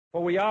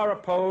For we are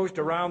opposed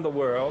around the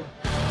world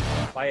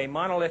by a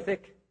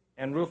monolithic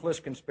and ruthless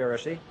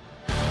conspiracy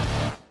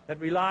that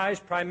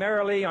relies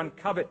primarily on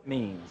covert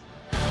means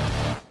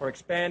for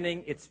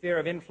expanding its sphere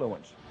of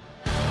influence,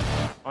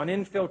 on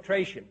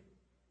infiltration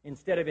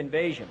instead of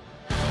invasion,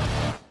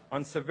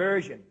 on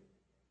subversion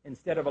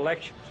instead of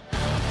elections,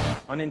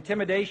 on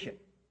intimidation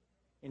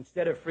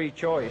instead of free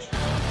choice,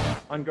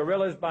 on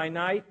guerrillas by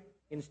night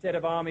instead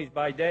of armies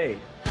by day.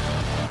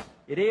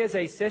 It is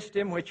a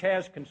system which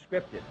has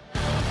conscripted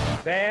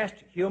vast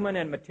human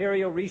and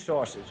material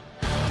resources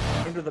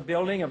into the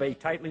building of a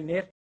tightly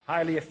knit,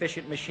 highly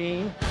efficient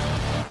machine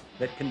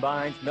that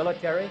combines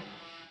military,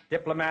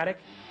 diplomatic,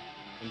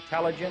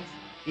 intelligence,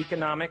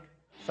 economic,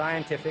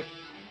 scientific,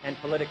 and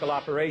political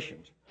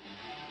operations.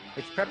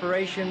 Its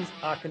preparations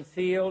are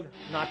concealed,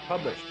 not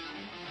published.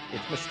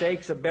 Its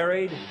mistakes are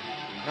buried,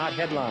 not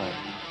headlined.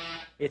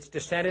 Its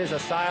dissenters are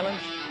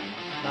silenced,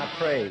 not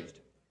praised.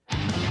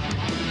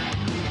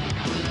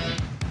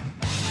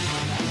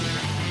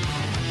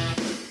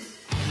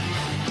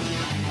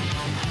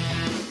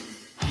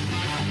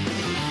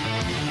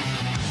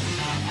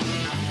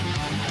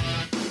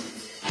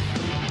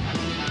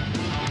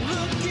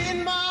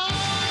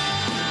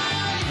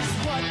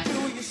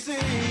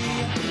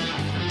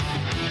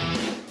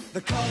 The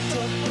cult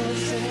of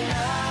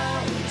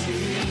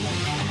personality.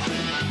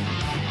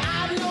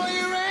 I know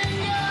your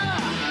anger,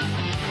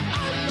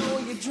 I know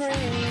your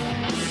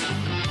dreams.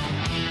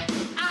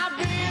 I've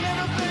been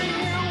everything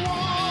you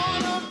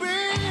wanna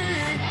be.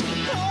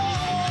 Oh,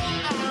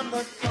 I'm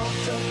the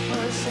cult of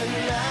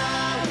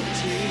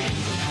personality.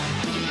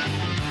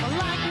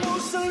 Like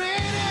Mussolini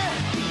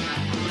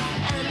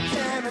and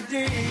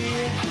Kennedy.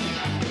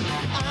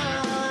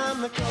 I'm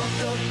the cult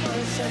of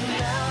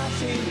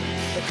personality.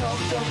 The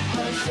cult of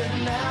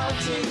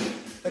personality.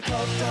 The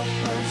cult of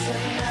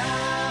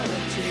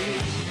personality.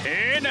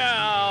 And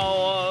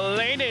now,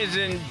 ladies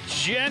and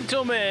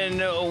gentlemen,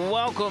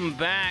 welcome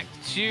back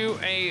to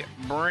a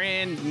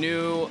brand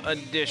new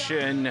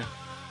edition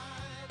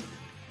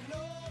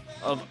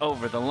of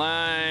Over the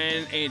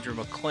Line. Andrew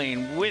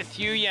McLean with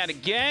you yet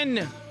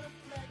again.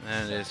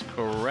 That is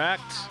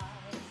correct.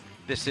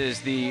 This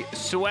is the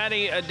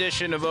sweaty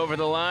edition of Over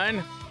the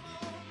Line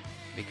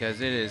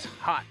because it is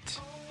hot.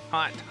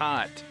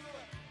 Hot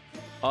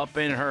up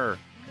in her.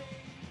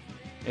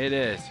 It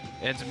is.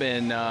 It's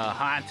been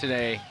hot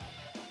today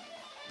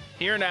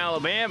here in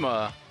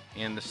Alabama,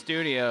 and the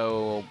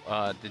studio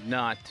did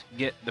not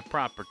get the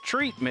proper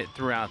treatment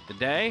throughout the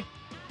day,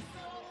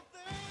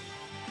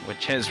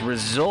 which has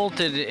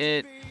resulted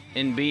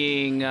in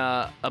being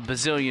a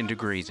bazillion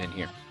degrees in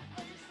here.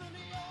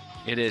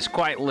 It is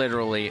quite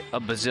literally a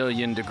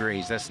bazillion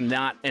degrees. That's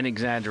not an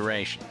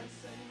exaggeration.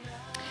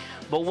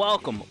 But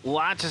welcome.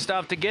 Lots of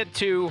stuff to get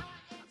to.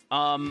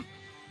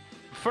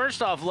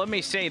 First off, let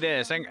me say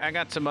this. I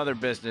got some other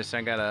business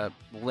I got to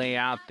lay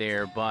out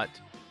there, but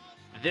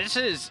this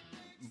is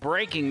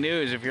breaking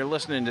news. If you're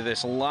listening to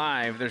this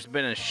live, there's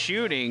been a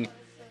shooting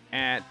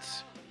at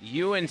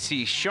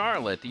UNC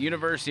Charlotte, the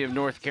University of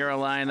North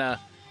Carolina,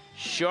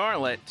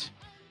 Charlotte,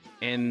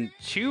 and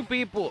 2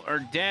 people are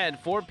dead.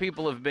 4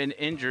 people have been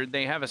injured.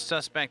 They have a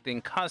suspect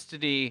in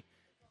custody.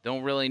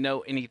 Don't really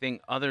know anything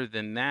other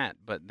than that,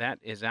 but that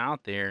is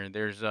out there.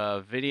 There's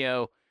a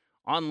video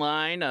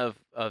online of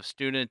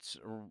students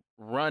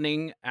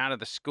running out of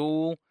the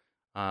school,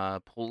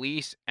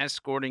 police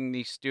escorting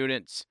these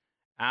students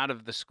out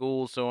of the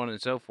school, so on and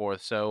so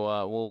forth.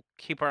 So we'll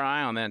keep our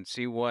eye on that and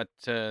see what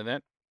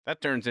that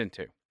turns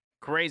into.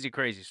 Crazy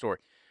story.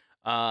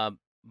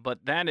 But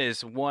that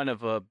is one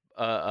of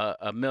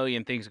a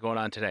million things going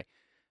on today.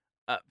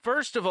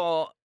 First of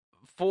all,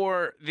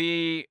 for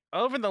the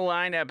Over the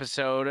Line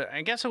episode,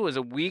 I guess it was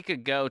a week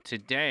ago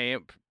today.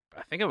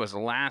 I think it was the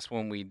last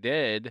one we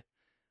did,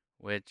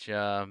 which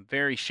I'm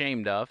very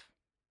ashamed of.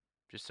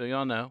 Just so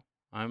y'all know,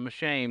 I'm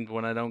ashamed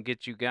when I don't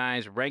get you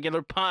guys a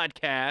regular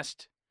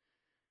podcast.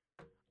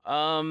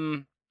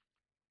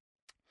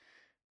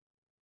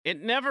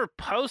 It never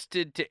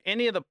posted to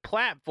any of the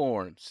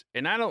platforms,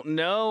 and I don't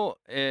know.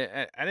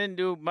 I didn't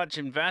do much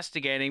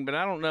investigating, but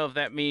I don't know if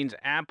that means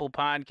Apple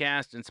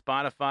Podcast and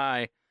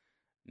Spotify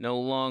no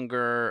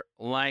longer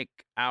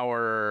like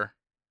our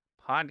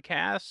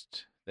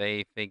podcast.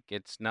 They think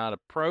it's not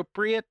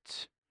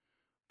appropriate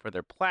for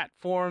their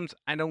platforms.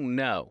 I don't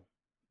know,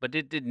 but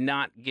it did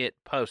not get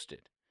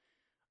posted.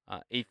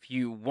 If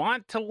you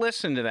want to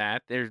listen to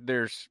that,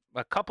 there's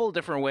a couple of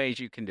different ways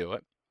you can do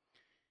it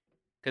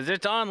because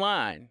it's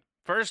online.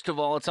 First of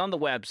all, it's on the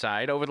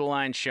website,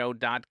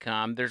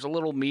 overthelineshow.com. There's a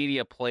little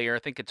media player. I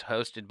think it's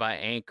hosted by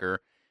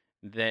Anchor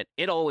that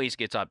it always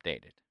gets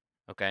updated.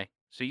 Okay?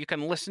 So you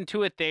can listen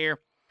to it there,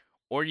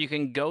 or you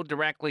can go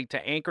directly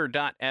to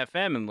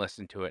anchor.fm and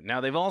listen to it.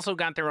 Now, they've also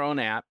got their own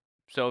app.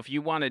 So if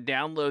you want to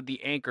download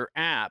the Anchor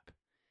app,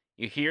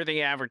 you hear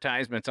the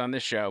advertisements on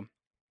this show,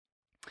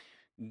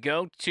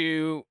 go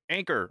to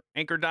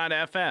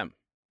anchor.fm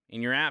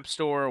in your app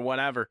store or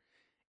whatever,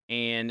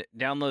 and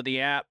download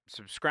the app,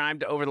 subscribe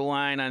to Over the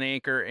Line on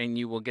Anchor, and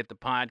you will get the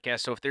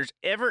podcast. So if there's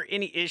ever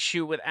any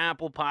issue with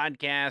Apple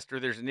Podcast or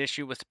there's an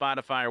issue with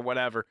Spotify or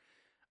whatever,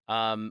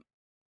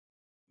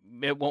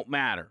 it won't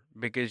matter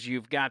because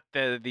you've got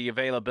the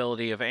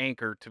availability of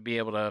Anchor to be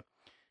able to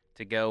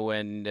go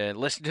and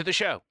listen to the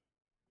show.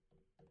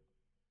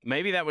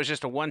 Maybe that was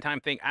just a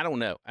one-time thing. I don't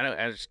know.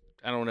 I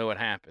don't know what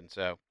happened.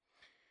 So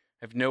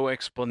I have no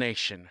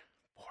explanation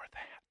for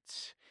that.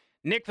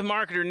 Nick the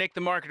Marketer,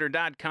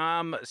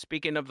 nickthemarketer.com.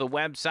 Speaking of the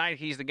website,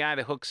 he's the guy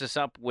that hooks us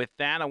up with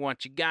that. I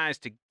want you guys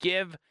to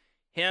give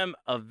him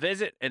a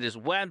visit at his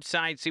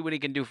website, see what he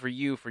can do for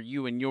you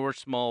and your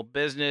small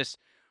business,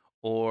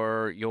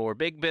 or your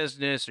big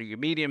business, or your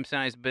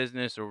medium-sized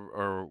business,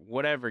 or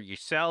whatever you're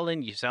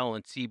selling. You're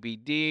selling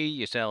CBD,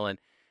 you're selling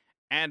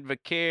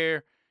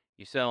Advocare,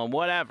 you're selling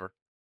whatever.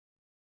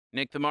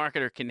 Nick the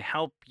Marketer can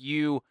help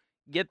you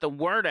get the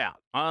word out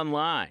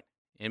online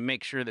and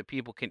make sure that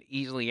people can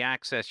easily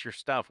access your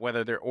stuff,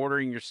 whether they're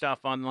ordering your stuff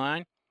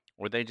online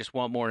or they just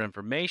want more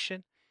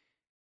information.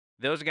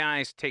 Those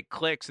guys take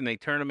clicks and they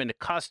turn them into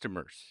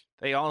customers.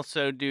 They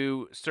also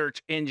do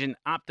search engine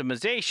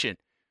optimization,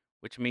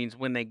 which means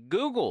when they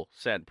Google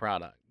said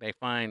product, they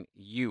find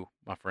you,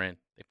 my friend.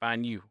 They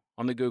find you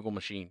on the Google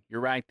machine.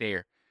 You're right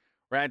there,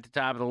 right at the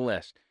top of the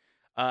list.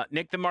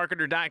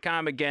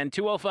 NickTheMarketer.com again,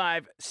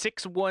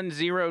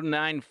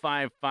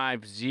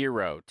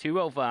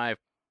 205-610-9550.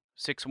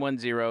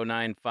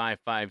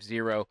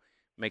 205-610-9550.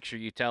 Make sure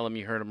you tell them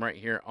you heard them right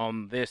here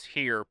on this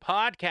here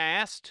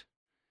podcast.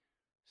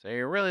 So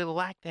you really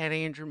like that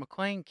Andrew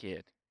McLean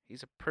kid.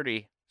 He's a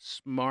pretty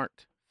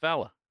smart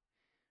fella.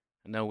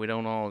 I know we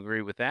don't all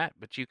agree with that,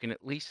 but you can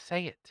at least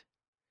say it.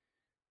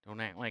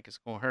 Don't act like it's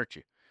going to hurt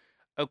you.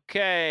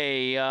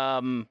 Okay,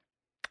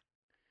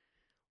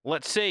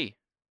 let's see.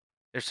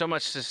 There's so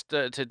much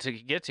to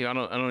get to. I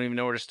don't even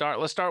know where to start.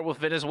 Let's start with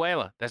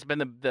Venezuela. That's been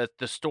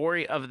the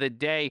story of the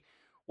day.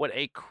 What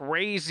a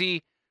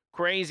crazy,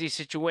 crazy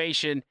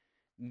situation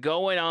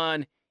going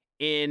on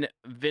in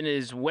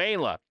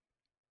Venezuela.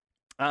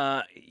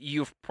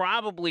 You've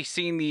probably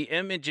seen the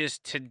images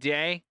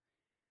today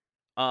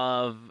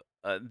of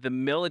the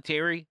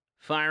military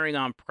firing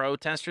on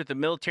protesters, the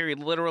military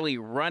literally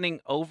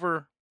running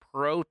over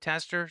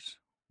protesters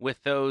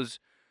with those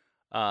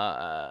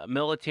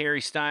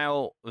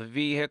military-style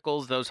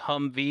vehicles, those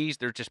Humvees.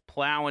 They're just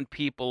plowing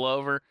people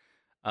over.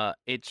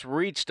 It's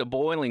reached a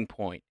boiling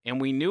point,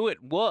 and we knew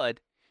it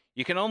would.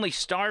 You can only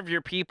starve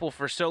your people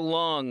for so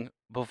long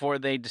before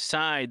they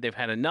decide they've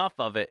had enough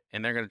of it,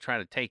 and they're going to try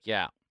to take you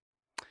out.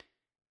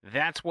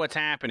 That's what's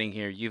happening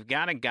here. You've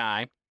got a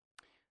guy,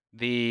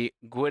 the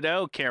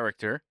Guaido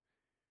character,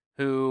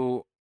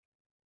 who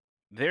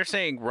they're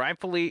saying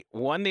rightfully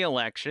won the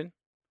election.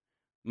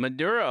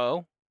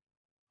 Maduro,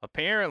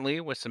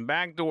 apparently, with some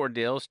backdoor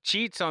deals,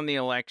 cheats on the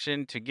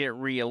election to get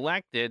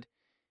reelected.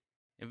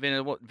 And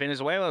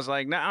Venezuela's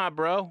like, nah,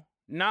 bro.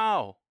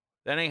 No,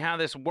 that ain't how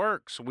this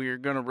works. We're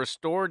going to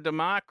restore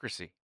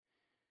democracy.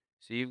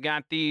 So you've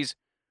got these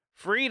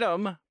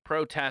freedom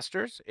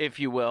protesters, if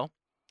you will.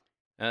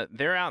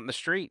 They're out in the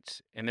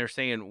streets, and they're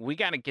saying, we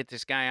got to get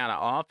this guy out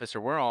of office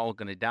or we're all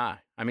going to die.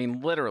 I mean,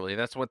 literally,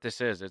 that's what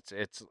this is.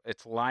 It's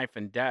life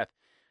and death.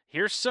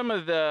 Here's some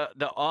of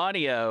the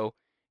audio.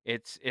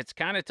 It's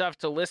kind of tough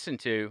to listen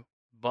to,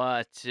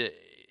 but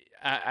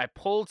I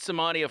pulled some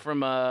audio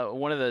from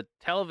one of the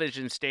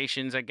television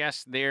stations, I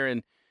guess they're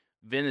in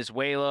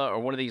Venezuela or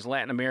one of these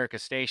Latin America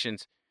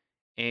stations,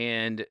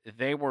 and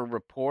they were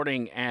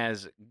reporting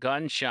as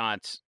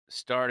gunshots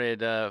started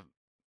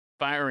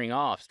popping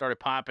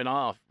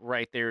off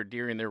right there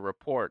during their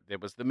report.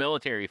 It was the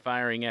military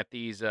firing at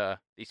these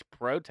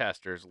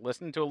protesters.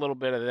 Listen to a little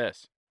bit of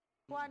this.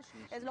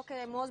 Es lo que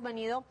hemos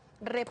venido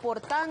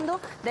reportando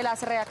de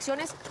las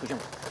reacciones.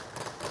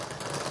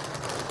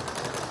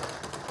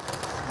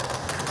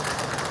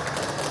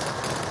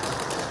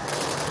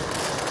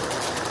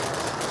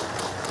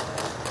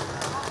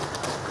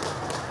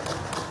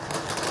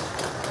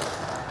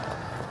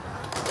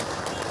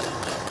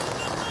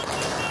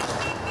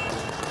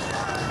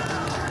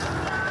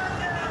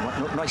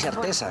 No hay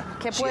certeza.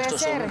 ¿Qué si puede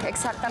estos ser? son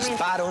Exactamente.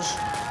 disparos.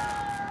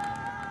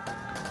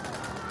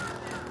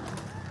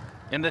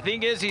 And the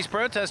thing is, these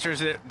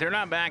protesters, they're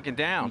not backing ¿Y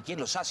down. quién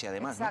los hace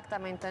además? ¿no?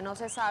 Exactamente. No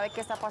se sabe qué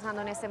está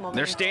pasando en este momento.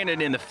 They're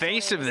standing in the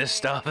face of this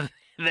stuff.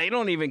 They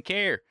don't even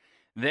care.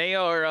 They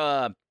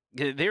are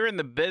they're in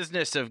the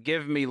business of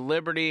give me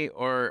liberty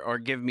or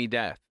give me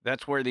death.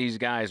 That's where these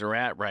guys are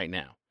at right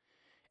now.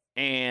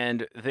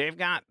 And they've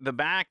got the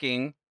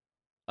backing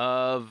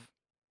of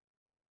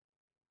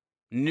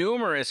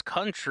numerous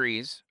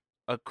countries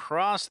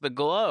across the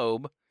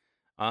globe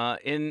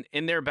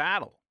in their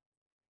battle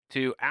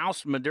to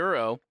oust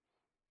Maduro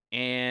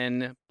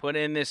and put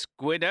in this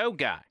Guaido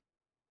guy.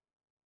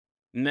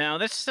 Now,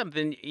 this is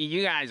something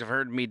you guys have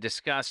heard me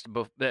discuss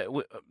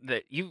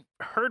that you've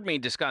heard me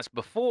discuss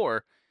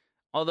before,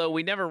 although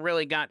we never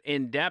really got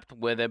in depth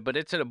with it. But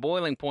it's at a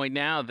boiling point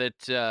now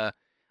that I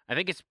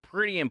think it's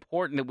pretty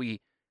important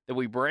that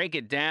we break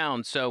it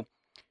down. So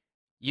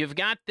you've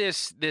got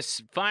this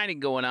fighting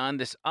going on,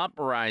 this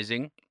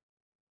uprising,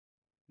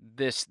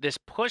 this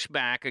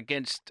pushback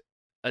against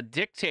a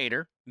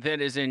dictator that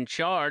is in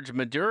charge,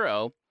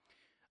 Maduro.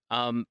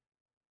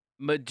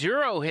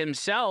 Maduro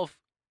himself,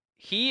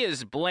 he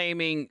is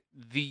blaming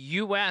the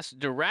U.S.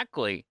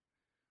 directly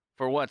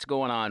for what's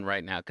going on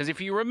right now. Because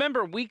if you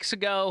remember weeks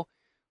ago,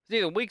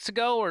 either weeks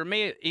ago or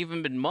may have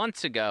even been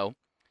months ago,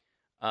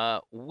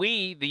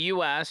 we, the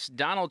U.S.,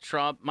 Donald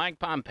Trump, Mike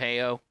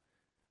Pompeo,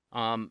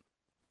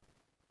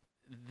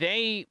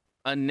 they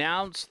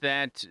announced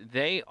that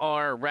they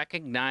are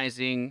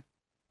recognizing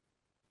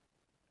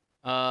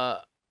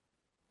the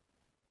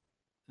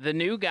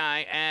new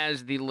guy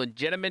as the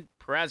legitimate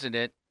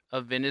president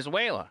of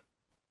Venezuela,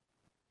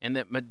 and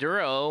that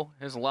Maduro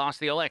has lost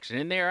the election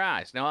in their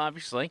eyes. Now,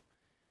 obviously,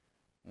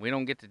 we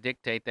don't get to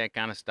dictate that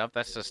kind of stuff.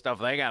 That's the stuff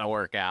they got to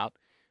work out.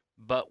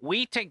 But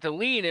we take the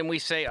lead and we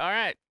say, all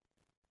right,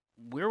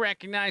 we're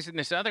recognizing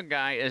this other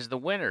guy as the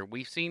winner.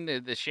 We've seen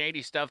the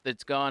shady stuff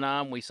that's going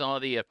on. We saw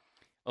the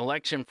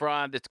election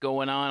fraud that's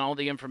going on, all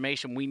the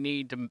information we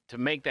need to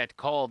make that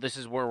call. This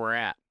is where we're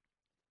at.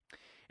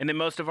 And then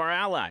most of our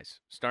allies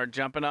start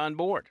jumping on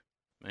board.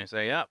 They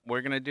say, yep,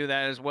 we're going to do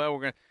that as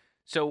well.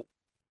 So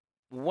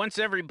once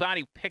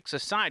everybody picks a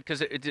side,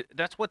 because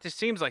that's what this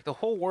seems like. The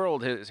whole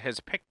world has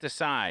picked a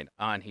side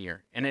on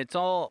here. And it's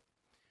all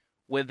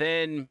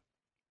within,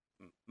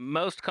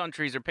 most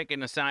countries are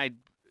picking a side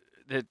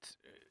that's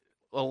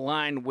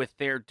aligned with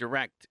their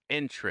direct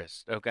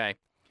interest, okay?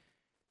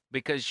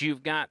 Because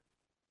you've got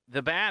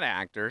the bad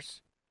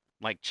actors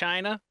like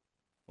China,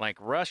 like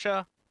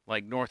Russia,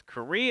 like North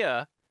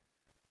Korea,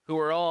 who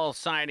are all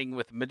siding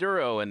with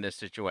Maduro in this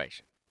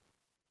situation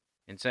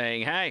and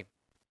saying, hey,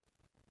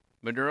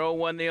 Maduro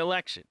won the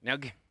election. Now,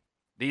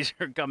 these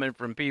are coming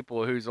from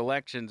people whose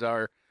elections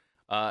are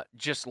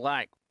just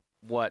like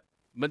what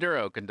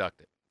Maduro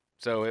conducted.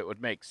 So it would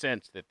make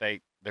sense that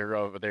they're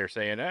over there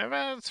saying,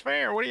 it's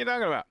fair. What are you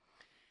talking about?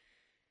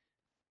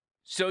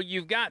 So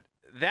you've got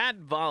that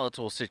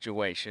volatile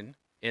situation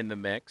in the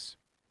mix.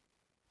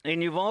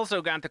 And you've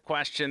also got the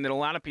question that a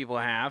lot of people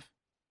have,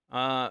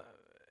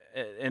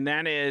 and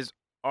that is,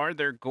 are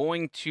there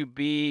going to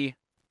be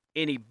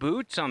any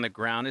boots on the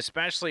ground,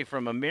 especially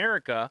from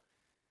America,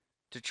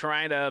 to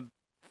try to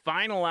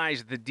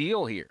finalize the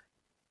deal here?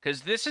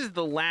 Because this is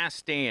the last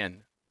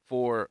stand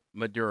for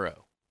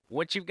Maduro.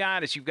 What you've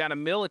got is you've got a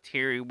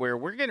military where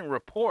we're getting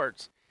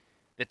reports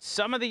that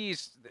some of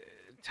these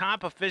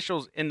top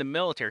officials in the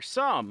military,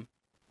 some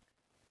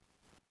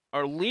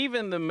are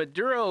leaving the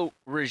Maduro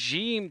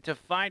regime to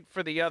fight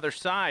for the other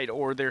side,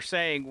 or they're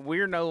saying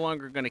we're no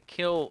longer going to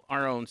kill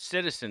our own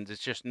citizens.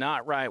 It's just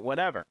not right,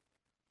 whatever.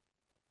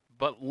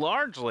 But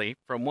largely,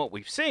 from what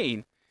we've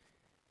seen,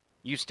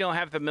 you still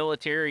have the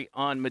military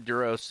on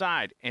Maduro's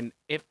side. And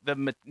if the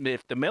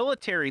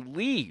military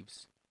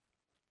leaves,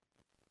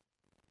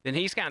 then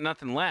he's got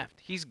nothing left.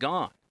 He's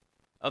gone.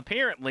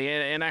 Apparently,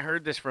 and I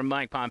heard this from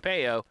Mike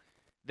Pompeo,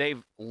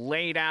 they've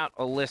laid out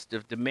a list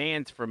of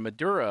demands for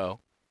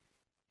Maduro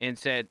and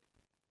said,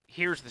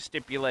 here's the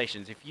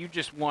stipulations. If you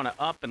just want to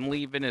up and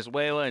leave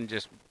Venezuela and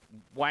just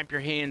wipe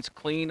your hands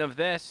clean of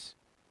this,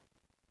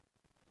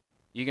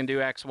 you can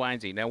do X, Y,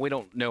 and Z. Now, we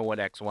don't know what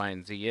X, Y,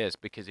 and Z is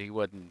because he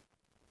wouldn't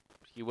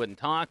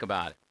talk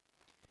about it.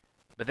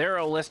 But there are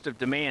a list of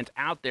demands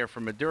out there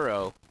for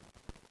Maduro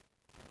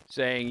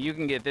saying you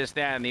can get this,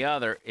 that, and the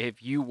other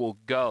if you will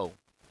go.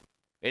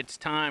 It's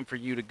time for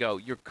you to go.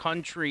 Your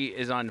country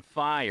is on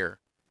fire.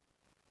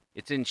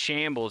 It's in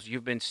shambles.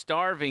 You've been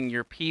starving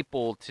your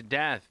people to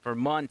death for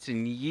months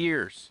and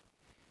years.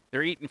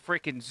 They're eating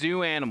freaking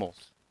zoo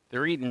animals.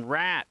 They're eating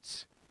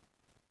rats.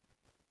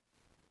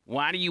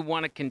 Why do you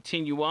want to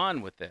continue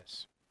on with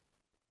this?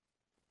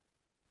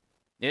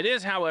 It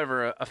is,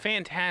 however, a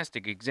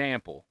fantastic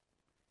example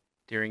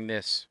during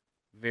this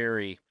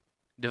very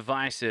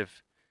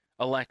divisive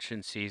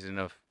election season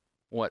of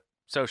what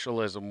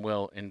socialism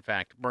will, in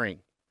fact, bring.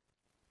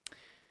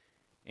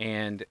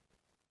 And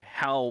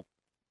how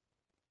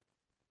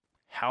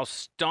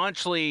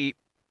staunchly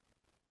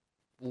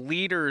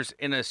leaders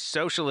in a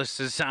socialist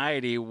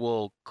society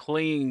will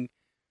cling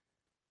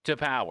to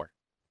power.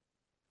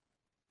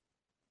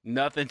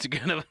 Nothing's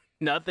gonna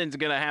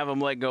have them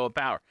let go of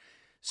power.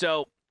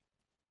 So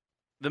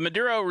the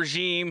Maduro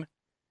regime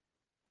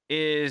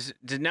is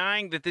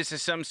denying that this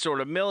is some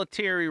sort of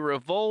military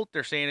revolt.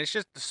 They're saying it's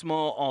just a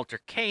small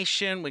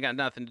altercation. We got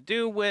nothing to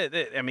do with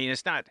it. I mean,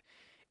 it's not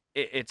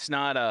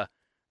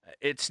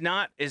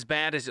as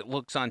bad as it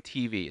looks on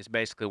TV, is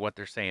basically what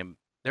they're saying.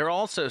 They're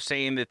also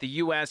saying that the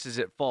U.S. is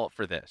at fault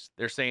for this.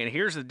 They're saying,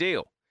 here's the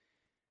deal.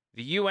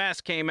 The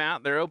U.S. came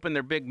out, they opened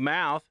their big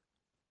mouth,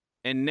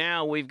 and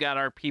now we've got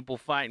our people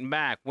fighting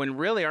back. When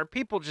really our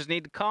people just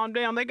need to calm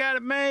down. They got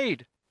it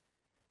made.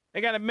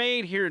 They got it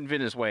made here in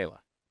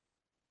Venezuela,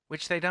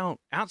 which they don't.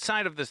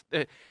 Outside of this,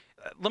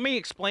 let me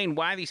explain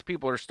why these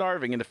people are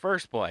starving in the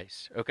first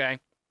place, okay?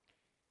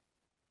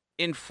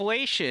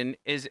 Inflation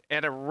is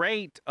at a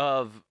rate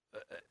of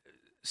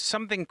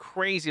something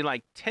crazy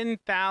like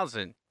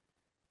 10,000%,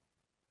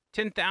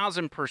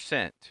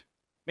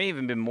 May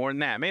even been more than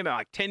that. Maybe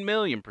like 10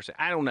 million%.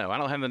 I don't know. I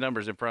don't have the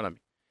numbers in front of me.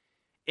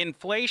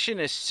 Inflation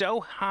is so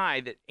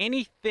high that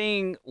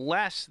anything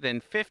less than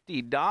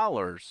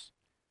 $50,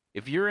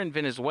 if you're in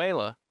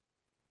Venezuela,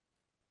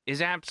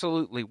 is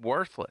absolutely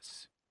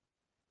worthless.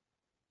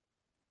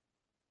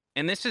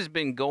 And this has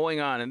been going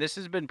on, and this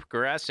has been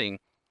progressing.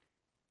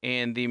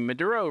 And the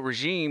Maduro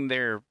regime,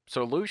 their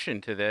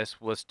solution to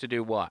this was to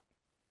do what?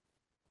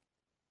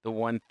 The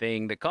one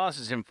thing that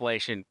causes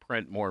inflation,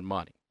 print more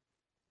money.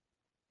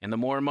 And the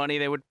more money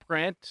they would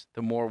print,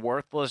 the more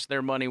worthless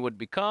their money would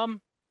become.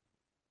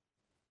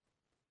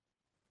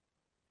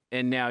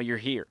 And now you're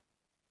here.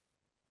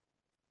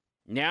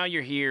 Now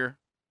you're here,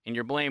 and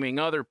you're blaming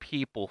other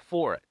people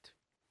for it.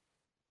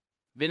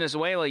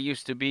 Venezuela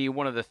used to be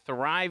one of the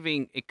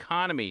thriving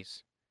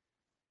economies,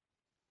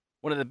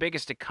 one of the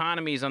biggest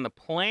economies on the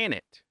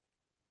planet,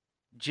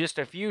 just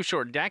a few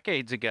short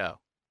decades ago.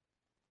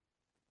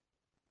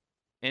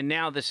 And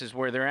now this is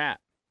where they're at.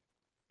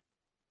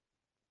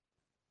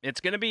 It's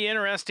going to be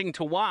interesting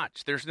to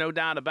watch. There's no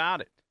doubt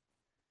about it.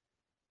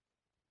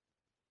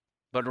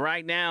 But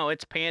right now,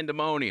 it's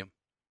pandemonium.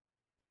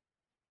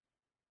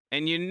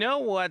 And you know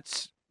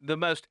what's the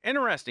most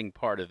interesting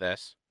part of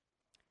this?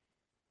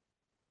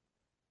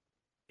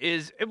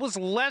 Is it was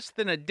less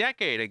than a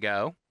decade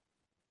ago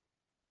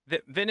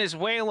that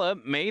Venezuela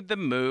made the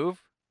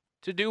move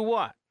to do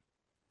what?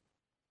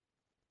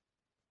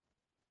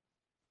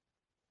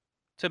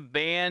 To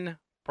ban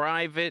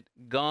private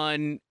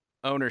gun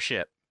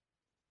ownership.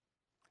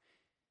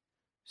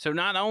 So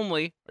not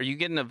only are you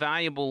getting a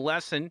valuable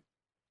lesson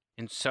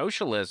in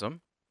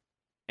socialism,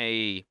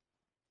 a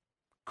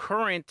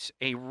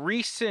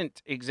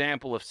recent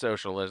example of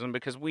socialism,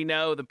 because we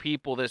know the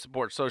people that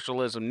support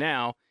socialism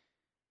now,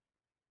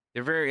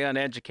 they're very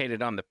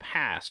uneducated on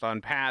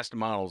past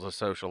models of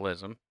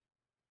socialism.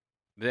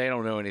 They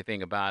don't know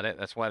anything about it.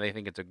 That's why they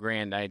think it's a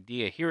grand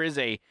idea. Here is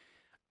a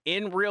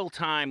in real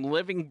time,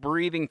 living,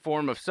 breathing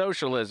form of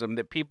socialism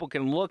that people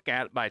can look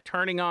at by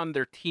turning on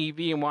their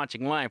TV and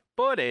watching live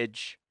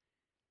footage.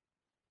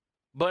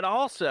 But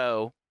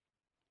also,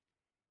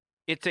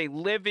 it's a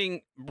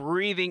living,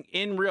 breathing,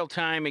 in real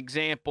time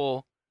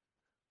example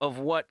of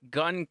what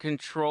gun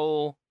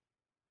control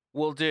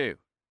will do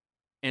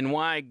and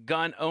why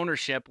gun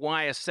ownership,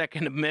 why a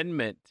Second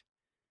Amendment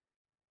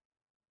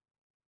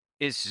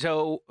is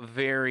so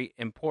very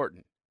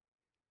important.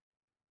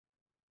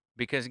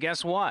 Because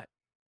guess what?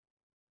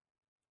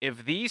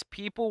 If these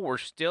people were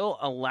still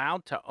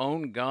allowed to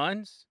own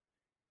guns,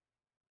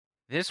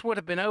 this would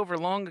have been over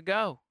long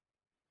ago.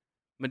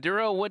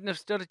 Maduro wouldn't have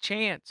stood a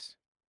chance.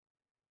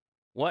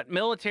 What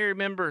military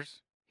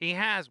members he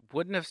has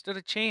wouldn't have stood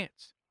a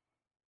chance.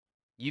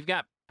 You've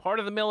got part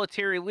of the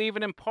military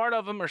leaving and part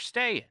of them are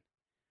staying.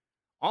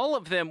 All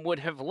of them would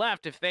have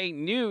left if they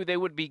knew they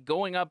would be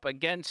going up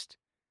against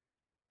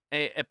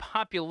a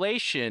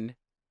population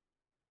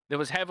that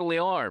was heavily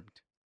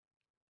armed.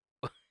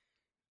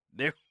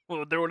 There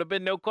would have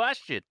been no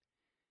question.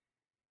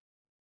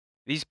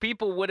 These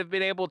people would have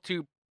been able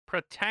to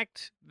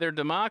protect their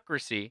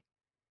democracy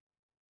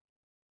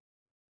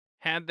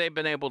had they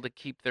been able to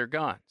keep their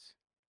guns.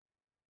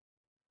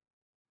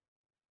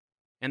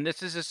 And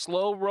this is a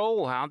slow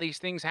roll how these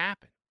things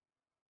happen.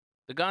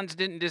 The guns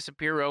didn't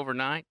disappear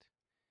overnight.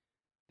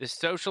 The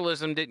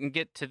socialism didn't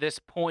get to this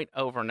point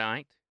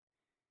overnight.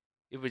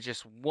 It was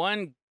just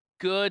one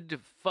good,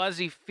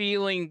 fuzzy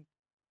feeling,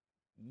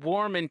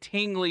 warm and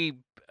tingly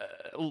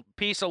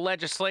piece of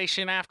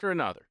legislation after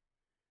another.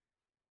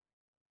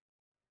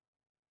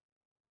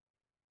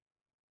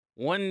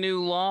 One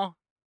new law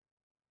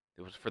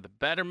that was for the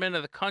betterment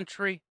of the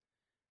country,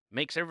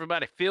 makes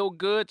everybody feel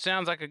good,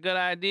 sounds like a good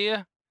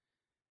idea,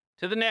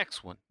 to the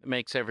next one that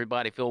makes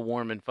everybody feel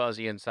warm and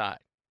fuzzy inside.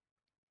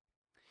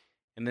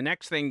 And the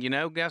next thing you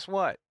know, guess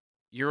what?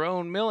 Your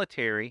own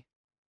military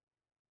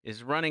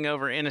is running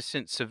over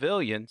innocent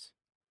civilians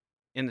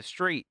in the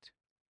street,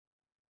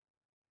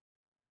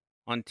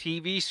 on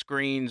TV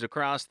screens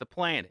across the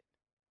planet.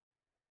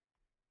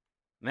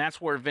 And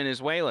that's where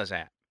Venezuela's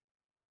at.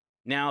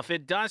 Now, if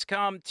it does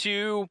come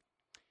to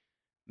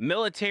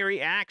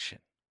military action,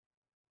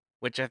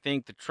 which I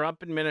think the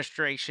Trump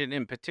administration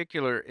in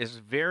particular is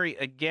very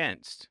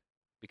against,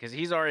 because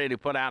he's already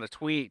put out a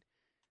tweet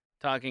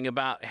talking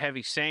about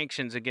heavy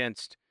sanctions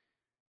against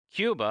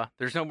Cuba.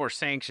 There's no more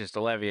sanctions to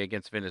levy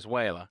against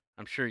Venezuela.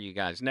 I'm sure you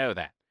guys know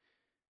that.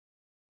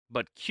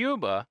 But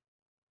Cuba,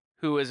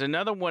 who is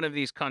another one of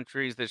these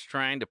countries that's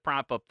trying to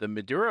prop up the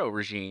Maduro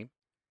regime,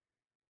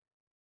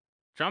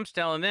 Trump's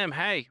telling them,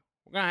 hey,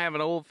 we're going to have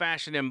an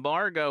old-fashioned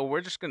embargo.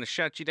 We're just going to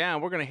shut you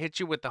down. We're going to hit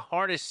you with the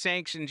hardest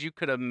sanctions you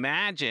could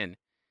imagine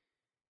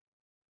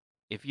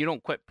if you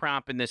don't quit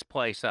propping this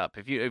place up.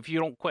 If you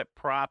don't quit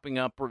propping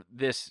up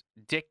this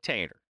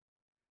dictator,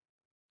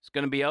 it's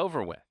going to be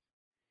over with.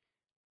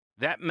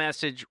 That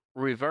message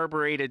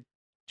reverberated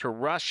to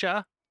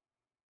Russia,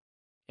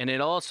 and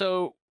it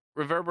also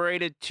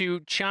reverberated to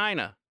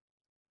China,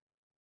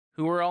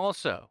 who are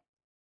also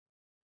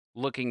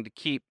looking to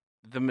keep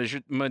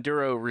the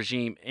Maduro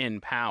regime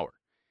in power.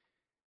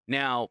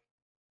 Now,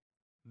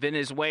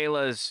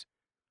 Venezuela's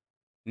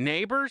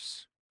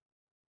neighbors,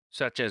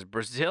 such as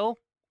Brazil,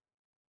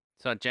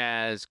 such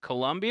as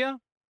Colombia,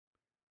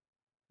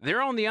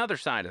 they're on the other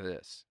side of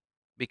this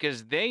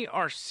because they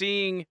are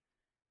seeing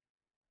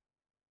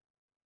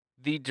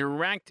the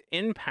direct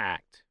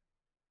impact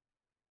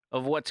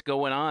of what's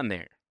going on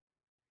there.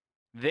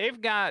 They've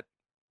got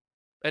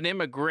an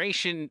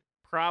immigration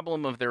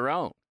problem of their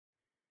own,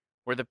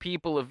 where the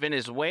people of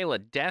Venezuela,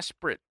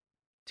 desperate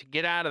to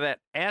get out of that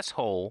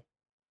S-hole,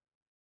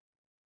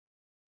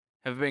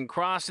 have been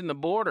crossing the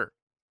border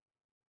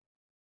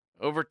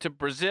over to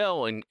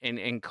Brazil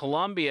and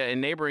Colombia and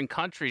neighboring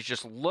countries,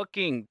 just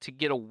looking to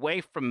get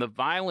away from the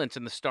violence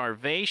and the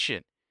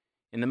starvation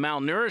and the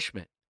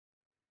malnourishment.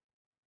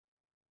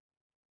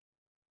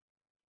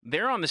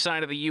 They're on the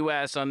side of the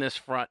U.S. on this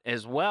front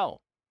as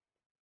well.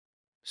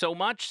 So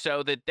much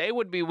so that they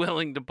would be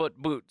willing to put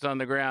boots on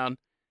the ground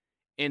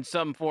in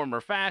some form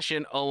or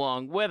fashion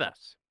along with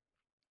us,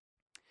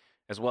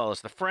 as well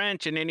as the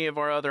French and any of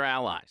our other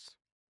allies.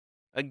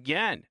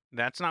 Again,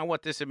 that's not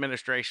what this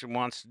administration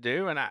wants to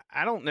do, and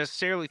I don't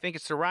necessarily think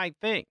it's the right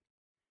thing.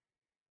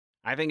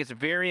 I think it's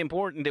very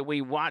important that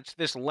we watch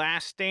this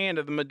last stand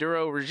of the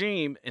Maduro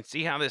regime and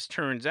see how this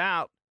turns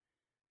out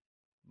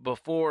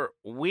before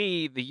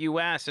we, the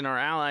U.S. and our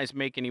allies,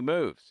 make any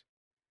moves.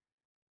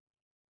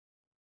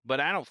 But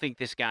I don't think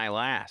this guy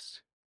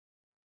lasts.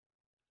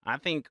 I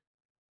think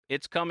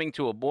it's coming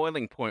to a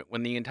boiling point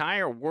when the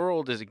entire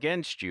world is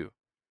against you.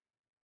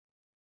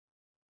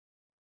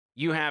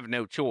 You have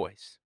no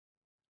choice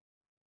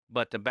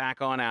but to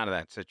back on out of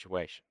that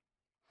situation.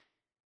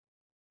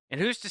 And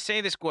who's to say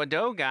this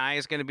Guaido guy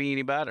is going to be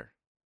any better?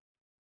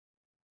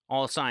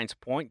 All signs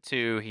point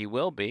to he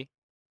will be.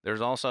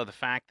 There's also the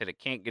fact that it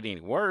can't get any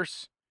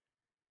worse.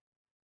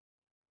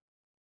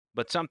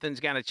 But something's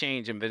got to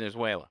change in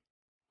Venezuela.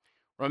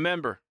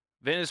 Remember,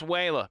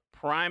 Venezuela,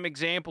 prime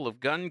example of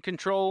gun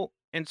control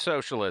and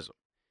socialism.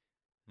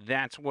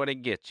 That's what it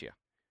gets you.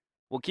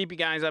 We'll keep you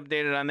guys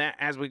updated on that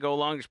as we go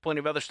along. There's plenty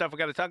of other stuff we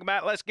got to talk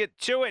about. Let's get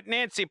to it.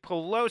 Nancy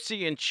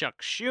Pelosi and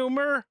Chuck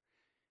Schumer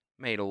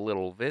made a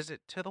little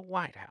visit to the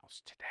White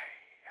House today.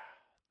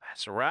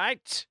 That's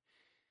right.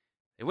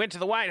 They went to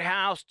the White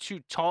House to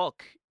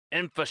talk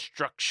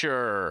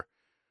infrastructure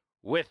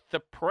with the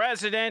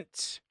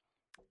president.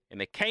 And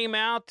they came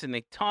out and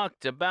they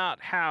talked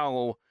about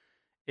how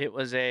it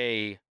was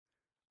a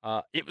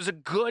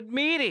good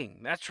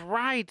meeting. That's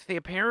right. They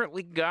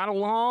apparently got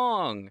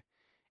along.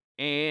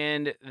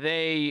 And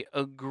they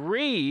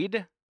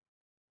agreed,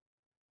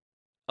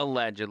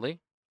 allegedly,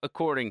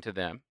 according to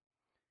them,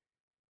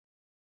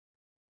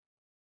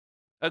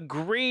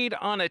 agreed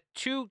on a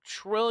 $2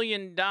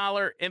 trillion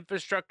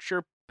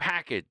infrastructure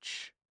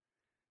package.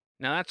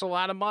 Now, that's a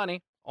lot of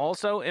money.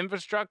 Also,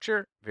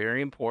 infrastructure,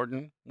 very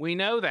important. We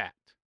know that.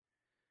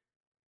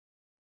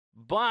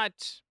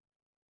 But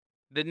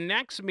the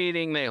next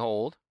meeting they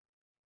hold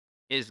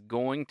is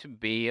going to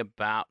be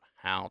about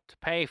how to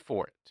pay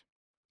for it.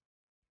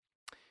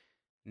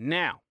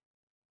 Now,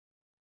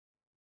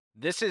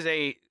 this is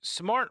a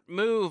smart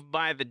move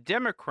by the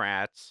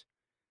Democrats,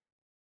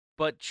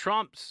 but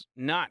Trump's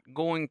not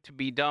going to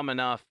be dumb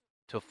enough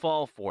to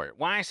fall for it.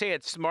 Why I say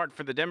it's smart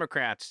for the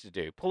Democrats to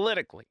do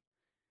politically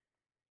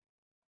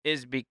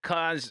is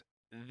because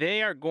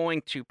they are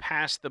going to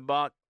pass the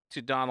buck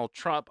to Donald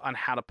Trump on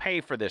how to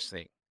pay for this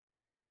thing.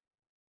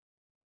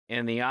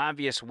 And the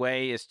obvious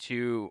way is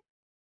to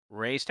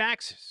raise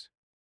taxes,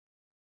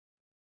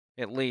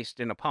 at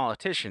least in a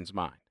politician's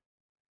mind.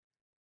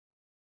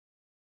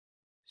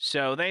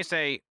 So they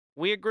say,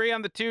 we agree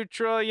on the $2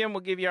 trillion.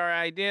 We'll give you our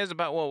ideas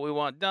about what we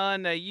want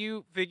done. Now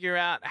you figure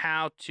out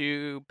how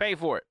to pay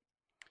for it.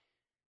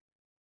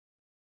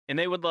 And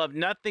they would love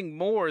nothing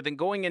more than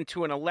going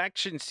into an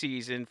election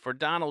season for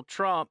Donald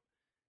Trump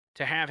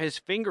to have his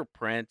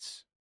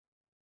fingerprints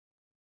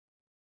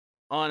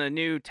on a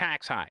new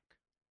tax hike.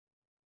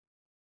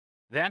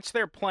 That's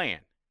their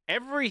plan.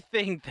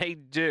 Everything they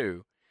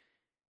do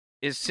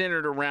is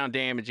centered around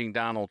damaging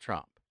Donald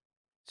Trump.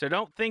 So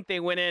don't think they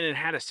went in and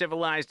had a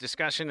civilized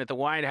discussion at the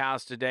White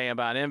House today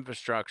about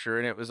infrastructure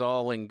and it was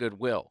all in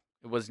goodwill.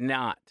 It was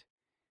not.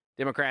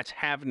 Democrats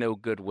have no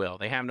goodwill.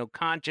 They have no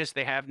conscience.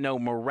 They have no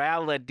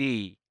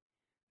morality.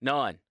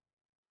 None.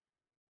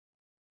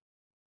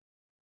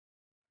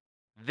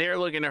 They're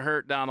looking to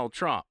hurt Donald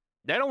Trump.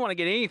 They don't want to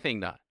get anything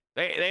done.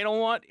 They don't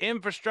want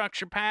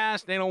infrastructure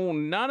passed. They don't want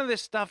none of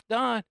this stuff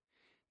done.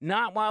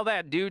 Not while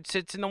that dude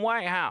sits in the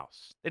White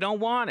House. They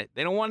don't want it.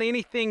 They don't want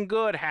anything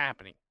good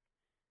happening.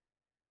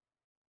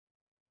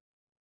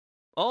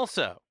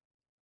 Also,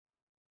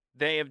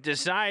 they have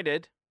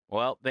decided,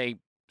 well, they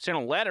sent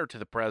a letter to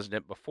the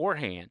president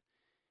beforehand,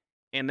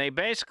 and they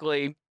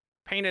basically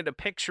painted a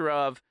picture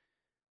of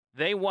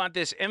they want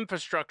this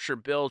infrastructure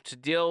bill to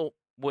deal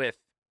with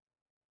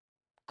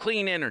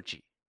clean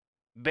energy.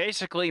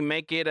 Basically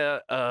make it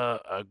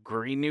a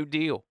Green New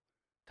Deal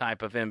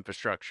type of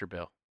infrastructure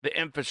bill, the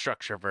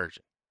infrastructure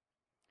version.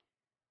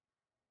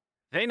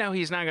 They know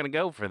he's not going to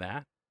go for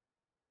that.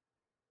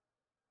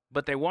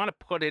 but they want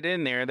to put it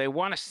in there. They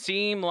want to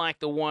seem like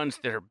the ones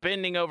that are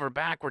bending over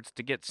backwards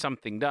to get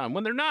something done.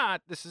 When they're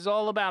not, this is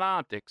all about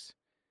optics.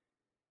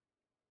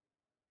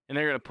 And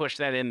they're going to push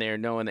that in there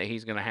knowing that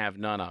he's going to have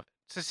none of it.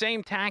 It's the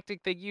same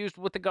tactic they used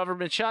with the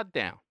government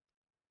shutdown.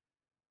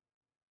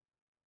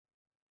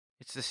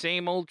 It's the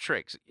same old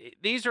tricks.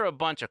 These are a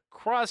bunch of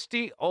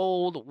crusty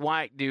old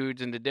white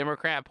dudes in the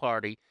Democrat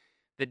Party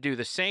that do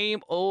the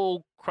same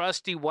old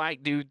crusty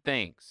white dude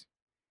things.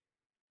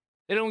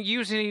 They don't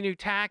use any new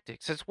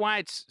tactics. That's why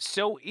it's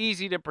so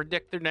easy to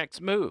predict their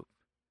next move.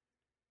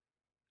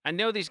 I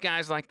know these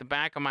guys like the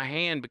back of my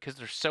hand because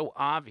they're so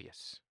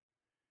obvious.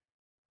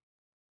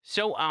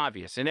 So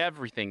obvious in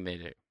everything they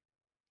do.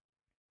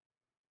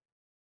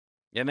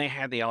 And they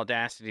had the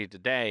audacity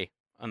today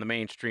on the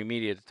mainstream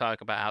media to talk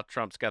about how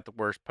Trump's got the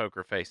worst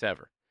poker face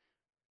ever.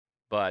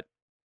 But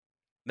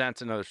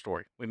that's another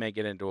story. We may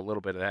get into a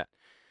little bit of that.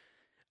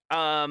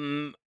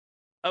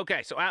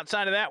 Okay, so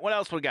outside of that, what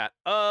else we got?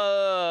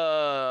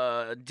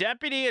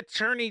 Deputy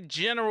Attorney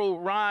General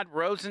Rod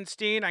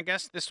Rosenstein, I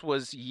guess this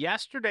was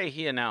yesterday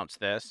he announced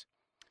this.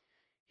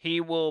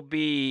 He will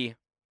be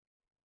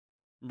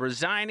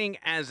resigning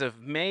as of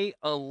May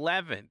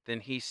 11th,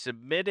 and he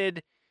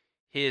submitted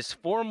his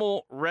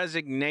formal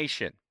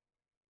resignation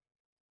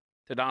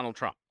to Donald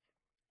Trump.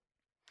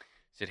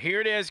 Said,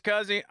 here it is,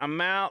 cuzzy, I'm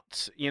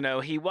out. You know,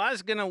 he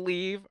was going to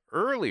leave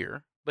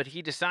earlier, but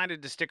he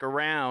decided to stick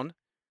around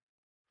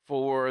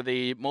for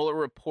the Mueller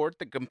report,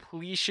 the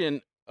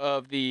completion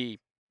of the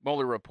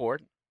Mueller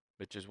report,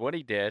 which is what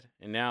he did,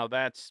 and now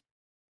that's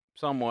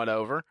somewhat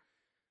over,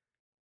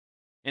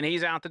 and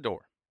he's out the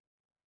door.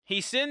 He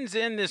sends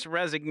in this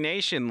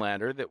resignation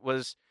letter that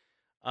was,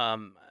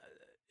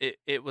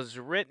 it was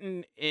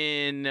written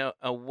in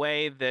a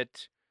way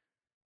that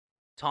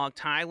talked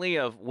highly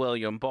of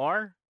William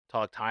Barr,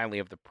 talked highly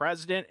of the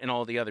president and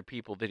all the other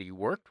people that he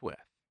worked with.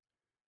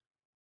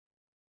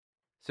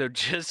 So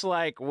just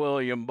like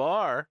William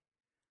Barr,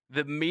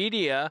 the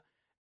media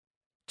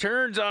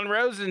turns on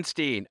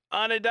Rosenstein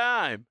on a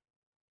dime.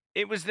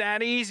 It was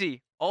that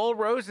easy. All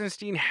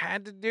Rosenstein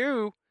had to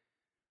do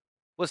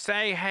was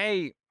say,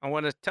 hey, I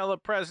want to tell the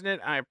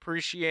president I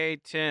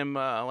appreciate him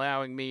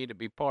allowing me to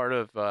be part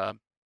of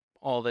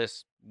all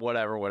this,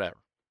 whatever.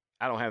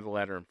 I don't have the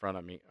letter in front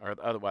of me, or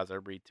otherwise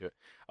I'd read to it.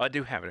 I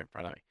do have it in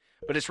front of me,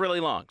 but it's really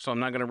long, so I'm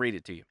not going to read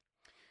it to you.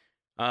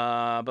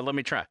 But let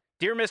me try.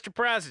 Dear Mr.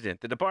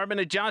 President, the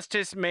Department of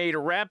Justice made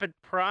rapid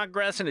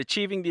progress in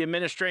achieving the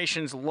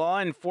administration's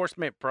law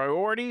enforcement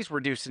priorities,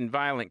 reducing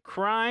violent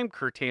crime,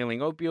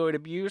 curtailing opioid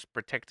abuse,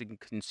 protecting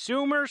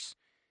consumers,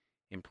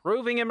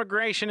 improving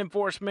immigration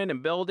enforcement,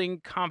 and building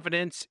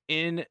confidence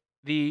in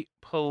the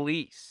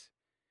police,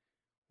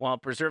 while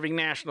preserving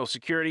national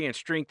security and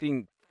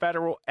strengthening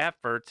federal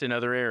efforts in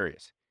other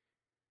areas.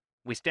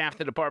 We staffed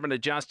the Department of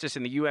Justice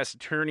and the U.S.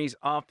 Attorney's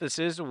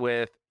offices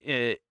with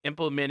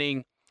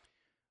implementing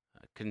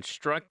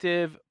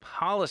constructive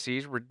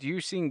policies,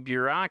 reducing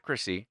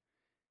bureaucracy,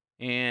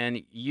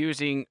 and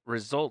using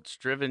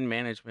results-driven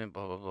management,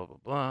 blah, blah, blah, blah,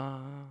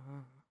 blah.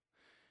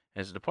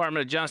 As the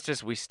Department of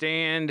Justice, we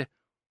stand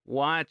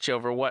watch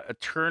over what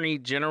Attorney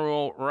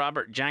General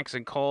Robert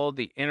Jackson called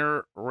the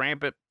inner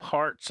rampant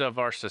parts of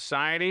our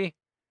society.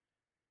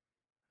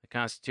 The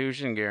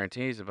Constitution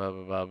guarantees, blah,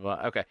 blah, blah,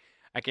 blah. Okay,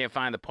 I can't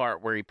find the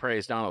part where he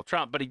praised Donald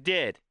Trump, but he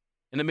did,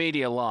 and the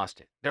media lost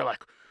it. They're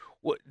like,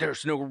 what,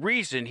 there's no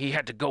reason he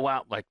had to go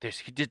out like this.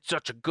 He did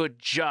such a good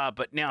job,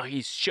 but now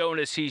he's shown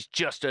us he's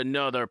just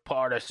another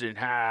partisan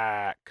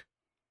hack.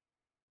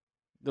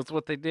 That's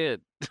what they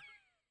did.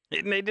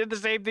 And they did the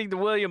same thing to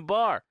William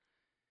Barr.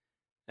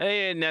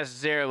 They didn't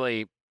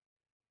necessarily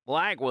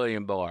like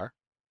William Barr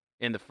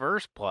in the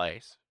first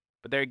place,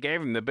 but they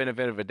gave him the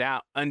benefit of a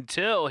doubt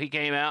until he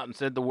came out and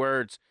said the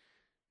words,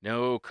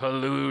 no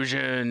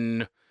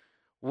collusion,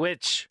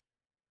 which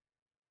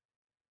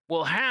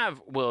will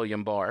have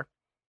William Barr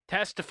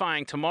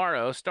testifying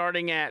tomorrow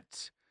starting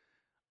at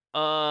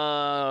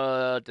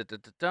 9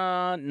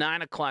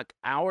 o'clock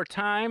our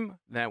time.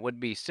 That would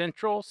be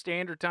Central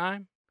Standard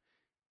Time,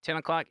 10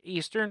 o'clock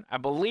Eastern. I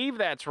believe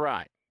that's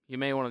right. You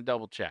may want to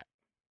double check.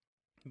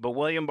 But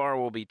William Barr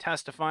will be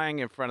testifying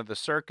in front of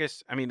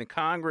the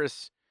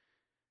Congress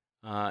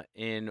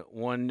in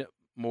one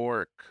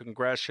more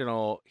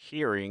congressional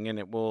hearing, and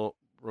it will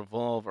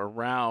revolve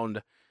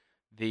around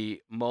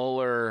the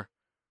Mueller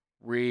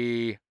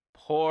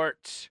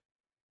report.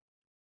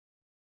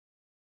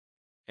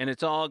 And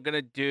it's all going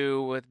to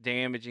do with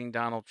damaging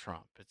Donald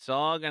Trump. It's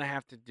all going to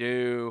have to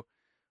do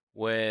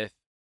with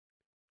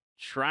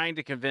trying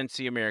to convince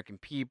the American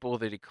people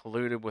that he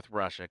colluded with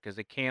Russia because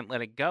they can't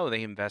let it go.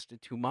 They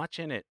invested too much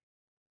in it.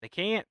 They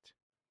can't.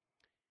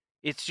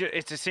 It's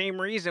the same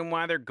reason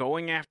why they're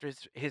going after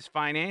his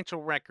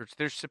financial records.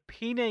 They're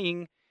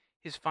subpoenaing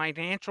his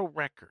financial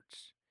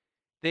records.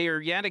 They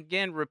are yet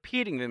again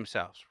repeating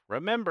themselves.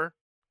 Remember,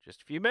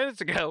 just a few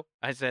minutes ago,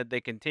 I said they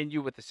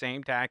continue with the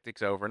same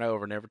tactics over and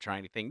over, never try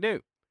anything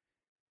new.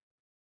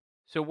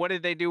 So what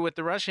did they do with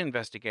the Russia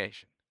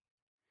investigation?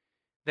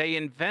 They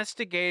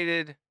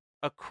investigated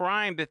a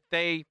crime that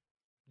they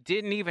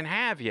didn't even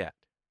have yet.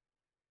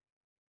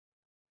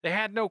 They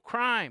had no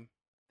crime.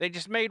 They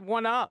just made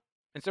one up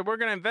and said, we're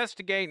going to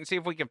investigate and see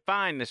if we can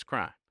find this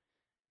crime.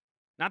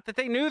 Not that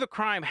they knew the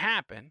crime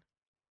happened.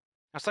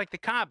 It's like the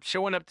cops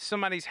showing up to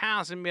somebody's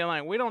house and being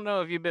like, we don't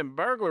know if you've been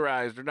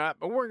burglarized or not,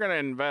 but we're going to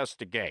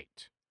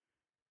investigate.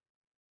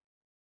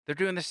 They're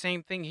doing the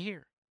same thing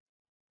here.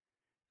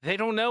 They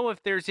don't know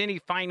if there's any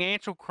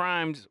financial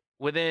crimes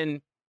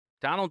within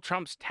Donald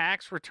Trump's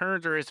tax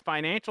returns or his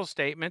financial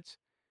statements,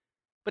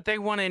 but they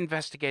want to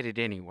investigate it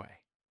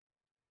anyway.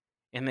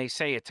 And they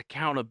say it's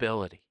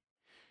accountability.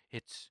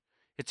 It's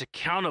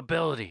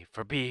accountability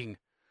for being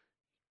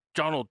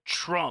Donald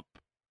Trump,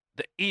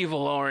 the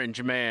evil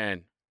orange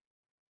man.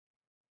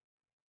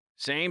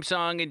 Same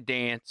song and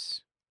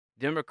dance.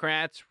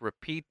 Democrats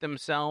repeat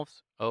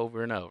themselves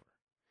over and over.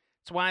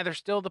 It's why they're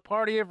still the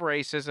party of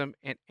racism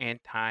and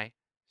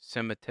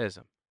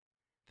anti-Semitism.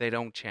 They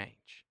don't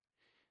change.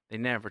 They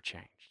never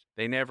changed.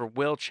 They never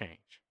will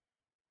change.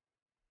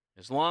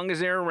 As long as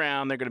they're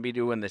around, they're going to be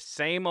doing the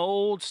same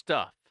old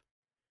stuff.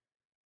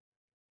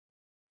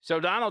 So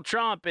Donald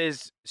Trump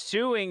is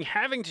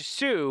having to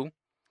sue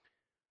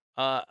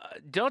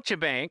Deutsche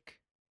Bank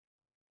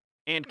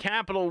and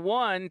Capital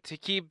One to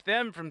keep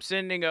them from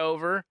sending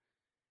over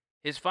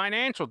his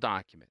financial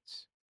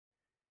documents.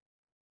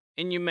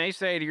 And you may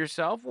say to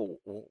yourself,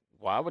 well,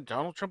 why would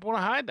Donald Trump want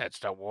to hide that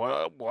stuff?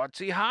 What's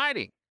he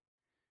hiding?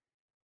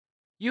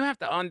 You have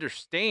to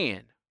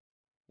understand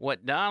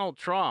what Donald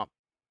Trump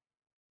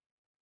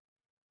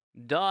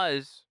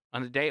does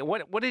on the day.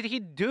 What did he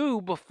do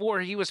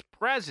before he was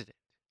president?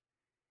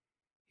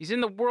 He's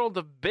in the world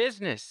of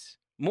business,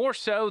 more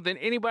so than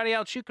anybody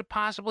else you could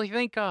possibly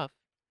think of.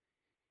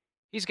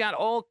 He's got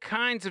all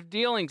kinds of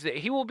dealings that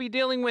he will be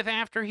dealing with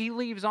after he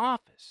leaves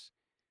office.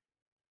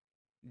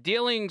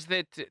 Dealings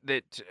that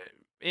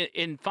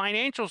in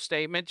financial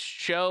statements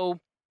show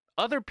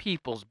other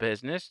people's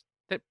business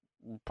that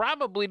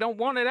probably don't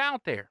want it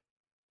out there.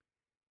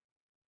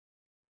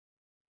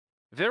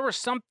 If there was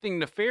something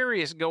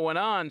nefarious going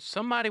on,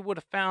 somebody would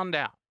have found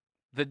out.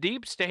 The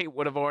deep state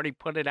would have already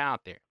put it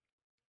out there.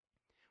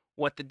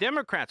 What the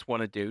Democrats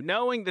want to do,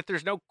 knowing that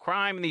there's no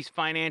crime in these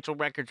financial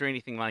records or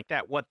anything like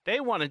that, what they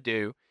want to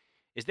do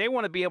is they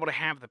want to be able to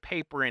have the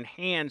paper in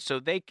hand so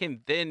they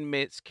can then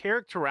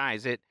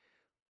mischaracterize it,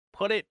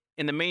 put it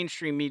in the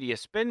mainstream media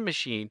spin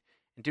machine,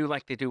 and do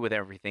like they do with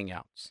everything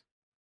else.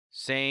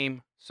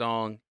 Same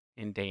song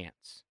and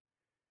dance.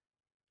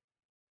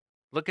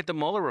 Look at the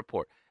Mueller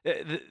report.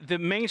 The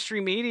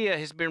mainstream media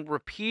has been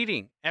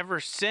repeating ever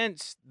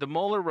since the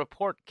Mueller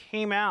report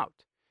came out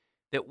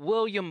that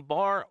William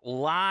Barr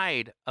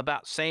lied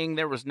about saying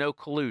there was no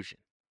collusion.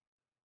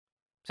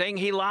 Saying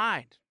he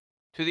lied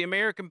to the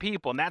American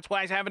people, and that's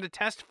why he's having to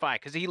testify,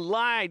 because he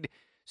lied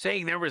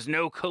saying there was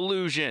no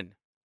collusion.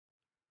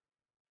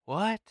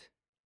 What?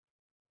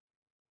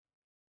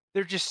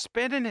 They're just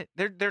spinning it.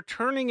 They're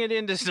turning it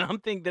into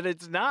something that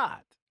it's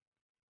not.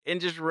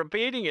 And just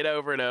repeating it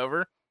over and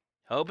over,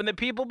 hoping that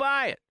people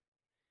buy it.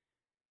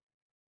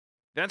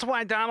 That's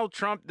why Donald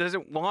Trump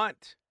doesn't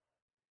want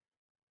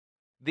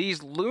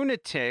these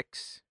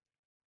lunatics,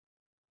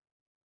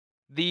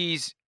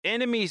 these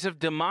enemies of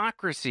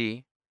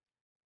democracy,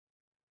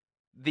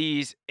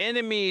 these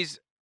enemies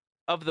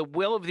of the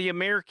will of the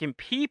American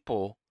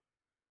people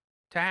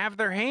to have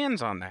their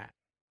hands on that.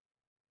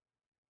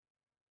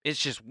 It's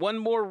just one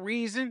more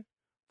reason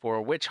for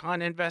a witch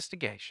hunt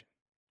investigation,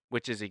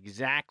 which is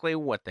exactly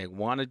what they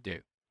want to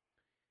do.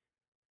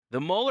 The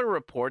Mueller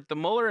report, the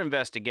Mueller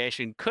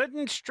investigation,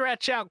 couldn't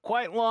stretch out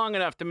quite long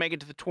enough to make it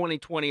to the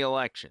 2020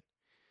 election.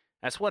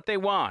 That's what they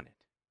wanted.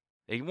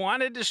 They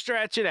wanted to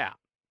stretch it out.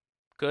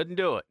 Couldn't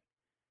do it.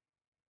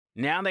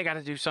 Now they got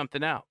to do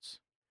something else.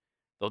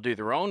 They'll do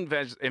their own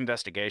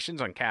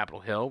investigations on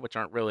Capitol Hill, which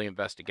aren't really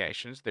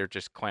investigations. They're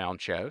just clown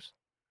shows.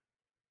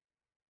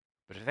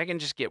 But if they can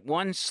just get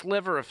one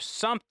sliver of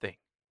something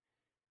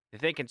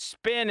that they can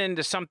spin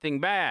into something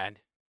bad,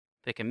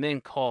 they can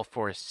then call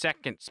for a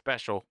second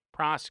special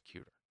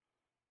prosecutor,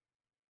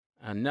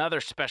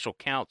 another special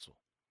counsel.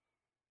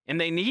 And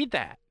they need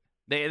that.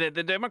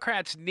 The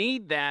Democrats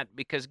need that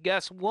because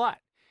guess what?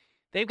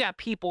 They've got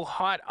people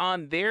hot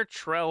on their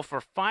trail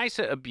for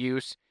FISA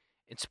abuse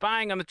and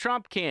spying on the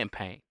Trump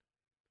campaign.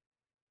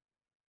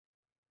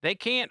 They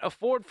can't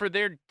afford for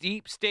their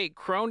deep state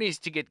cronies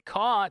to get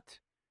caught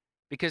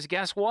because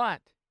guess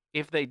what?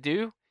 If they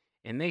do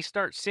and they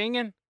start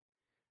singing,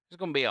 there's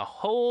going to be a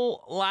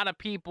whole lot of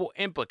people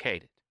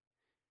implicated.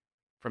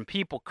 From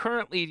people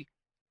currently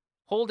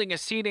holding a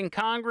seat in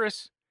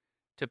Congress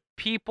to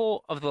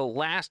people of the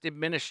last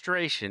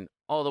administration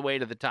all the way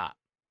to the top.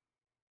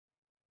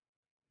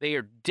 They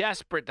are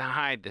desperate to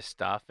hide this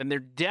stuff, and they're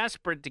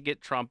desperate to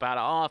get Trump out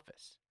of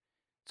office.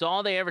 It's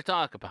all they ever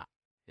talk about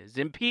is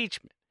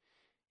impeachment.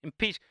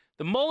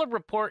 The Mueller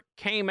report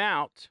came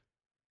out,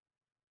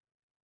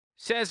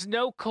 says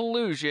no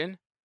collusion,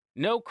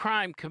 no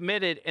crime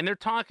committed, and they're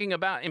talking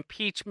about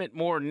impeachment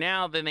more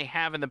now than they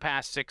have in the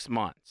past 6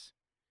 months.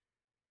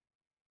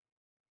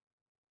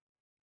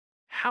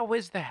 How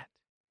is that?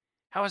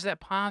 How is that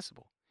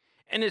possible?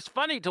 And it's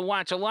funny to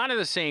watch a lot of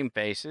the same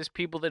faces,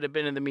 people that have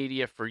been in the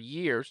media for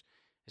years,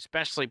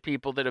 especially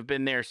people that have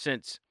been there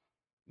since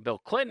Bill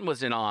Clinton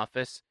was in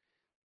office,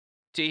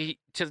 to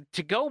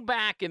go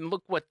back and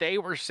look what they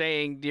were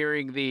saying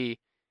during the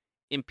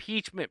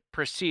impeachment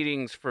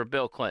proceedings for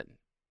Bill Clinton.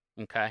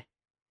 Okay?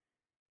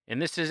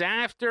 And this is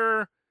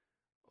after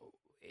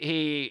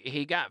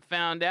he got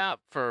found out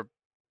for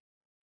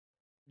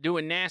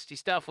doing nasty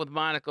stuff with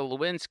Monica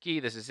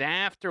Lewinsky. This is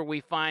after we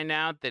find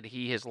out that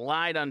he has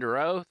lied under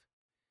oath.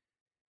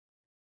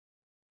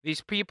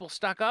 These people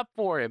stuck up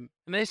for him,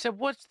 and they said,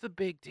 what's the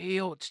big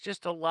deal? It's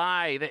just a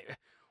lie.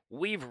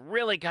 We've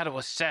really got to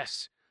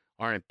assess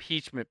our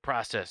impeachment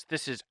process.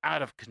 This is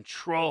out of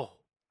control.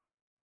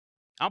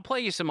 I'll play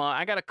you some,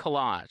 I got a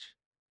collage.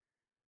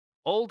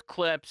 Old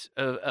clips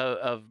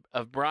of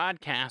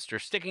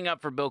broadcasters sticking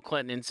up for Bill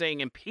Clinton and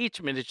saying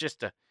impeachment is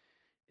just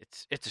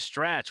it's a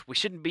stretch. We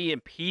shouldn't be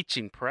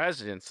impeaching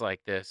presidents like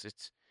this.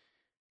 It's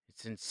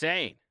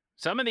insane.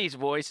 Some of these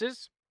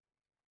voices,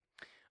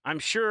 I'm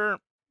sure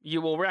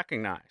you will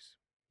recognize.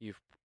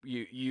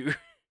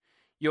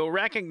 You'll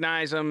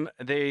recognize them.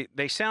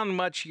 They sound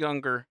much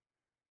younger,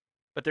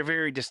 but they're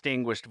very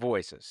distinguished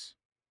voices.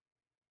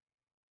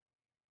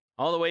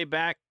 All the way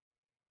back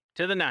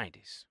to the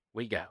 90s,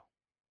 we go.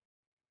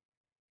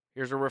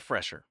 Here's a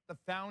refresher. The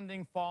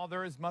founding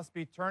fathers must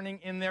be turning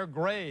in their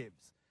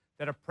graves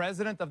that a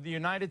president of the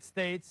United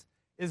States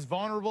is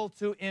vulnerable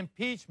to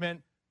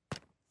impeachment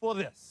for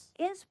this.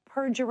 Is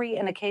perjury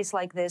in a case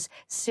like this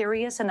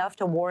serious enough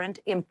to warrant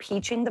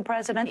impeaching the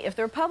president? If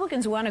the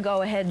Republicans want to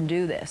go ahead and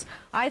do this,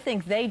 I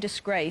think they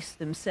disgrace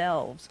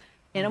themselves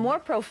in a more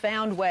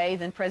profound way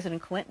than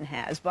President Clinton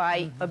has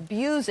by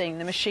abusing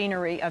the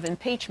machinery of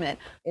impeachment.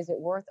 Is it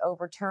worth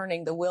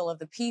overturning the will of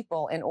the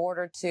people in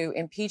order to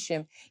impeach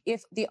him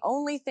if the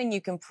only thing you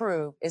can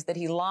prove is that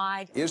he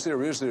lied? Is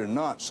there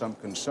not some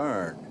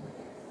concern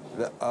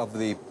of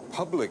the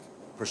public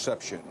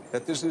perception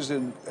that this is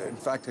in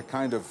fact a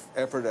kind of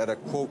effort at a,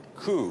 quote,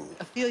 coup?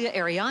 Ophelia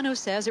Ariano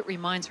says it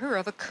reminds her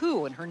of a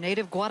coup in her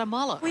native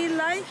Guatemala. We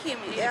like him.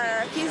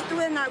 He's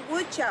doing a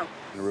good job.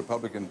 The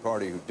Republican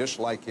Party, who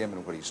dislike him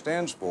and what he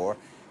stands for,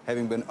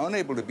 having been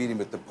unable to beat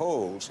him at the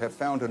polls, have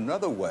found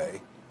another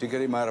way to get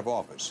him out of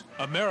office.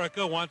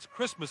 America wants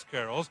Christmas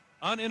carols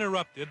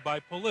uninterrupted by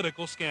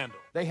political scandal.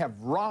 They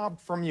have robbed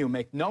from you,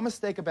 make no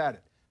mistake about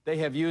it. They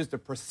have used a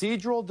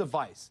procedural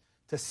device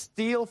to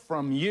steal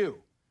from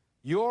you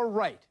your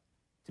right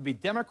to be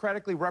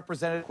democratically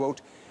represented.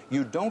 Quote,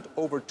 you don't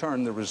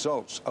overturn the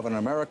results of an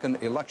American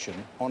election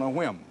on a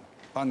whim,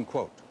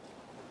 unquote.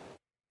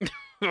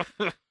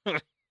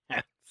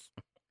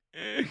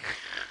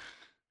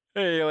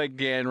 Hey, like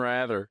Dan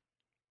Rather.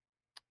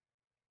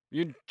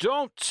 You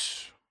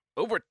don't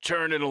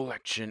overturn an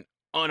election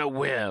on a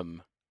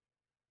whim.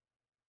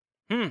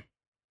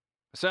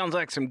 Sounds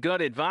like some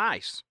good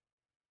advice.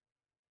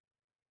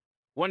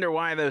 Wonder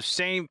why those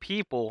same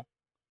people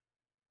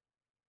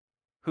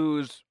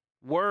whose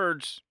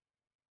words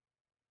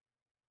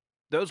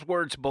those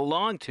words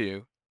belong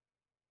to,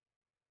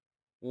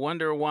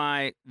 wonder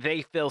why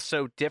they feel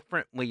so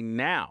differently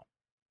now.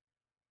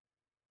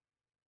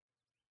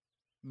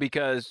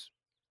 Because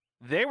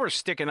they were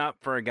sticking up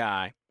for a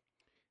guy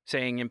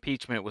saying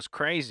impeachment was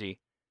crazy,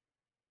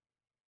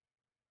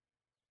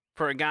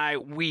 for a guy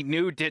we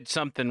knew did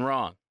something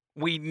wrong.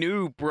 We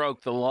knew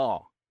broke the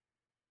law.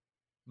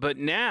 But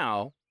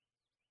now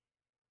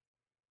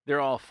they're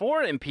all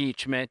for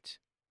impeachment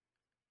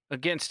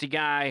against a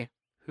guy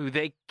who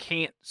they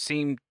can't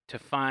seem to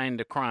find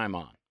a crime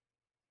on.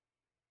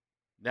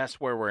 That's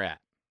where we're at.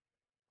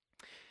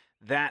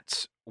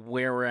 That's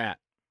where we're at.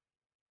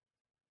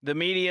 The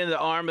media, the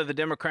arm of the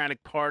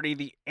Democratic Party,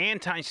 the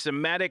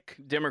anti-Semitic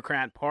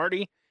Democrat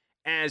Party.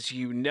 As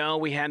you know,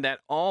 we had that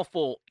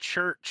awful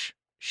church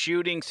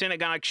shooting,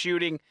 synagogue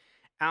shooting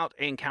out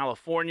in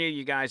California.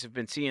 You guys have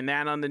been seeing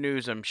that on the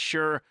news, I'm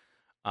sure.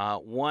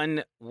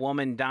 One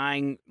woman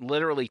dying,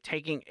 literally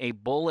taking a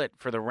bullet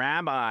for the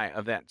rabbi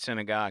of that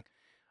synagogue.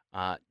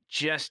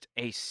 Just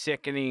a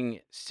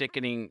sickening,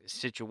 sickening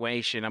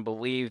situation. I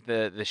believe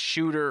the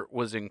shooter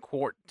was in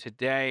court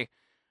today.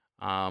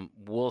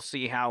 We'll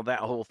see how that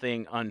whole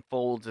thing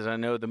unfolds, as I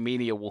know the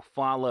media will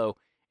follow,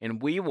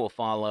 and we will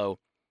follow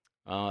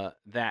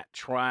that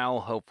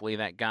trial. Hopefully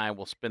that guy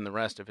will spend the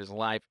rest of his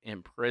life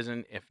in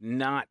prison. If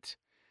not,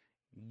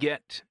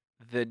 get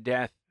the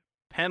death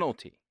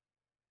penalty.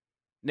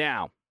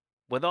 Now,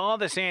 with all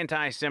this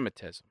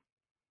anti-Semitism,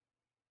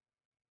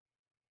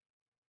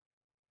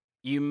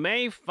 you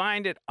may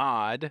find it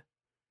odd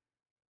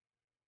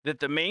that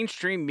the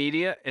mainstream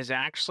media is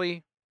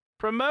actually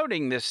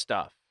promoting this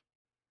stuff,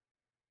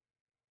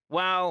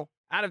 while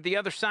out of the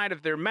other side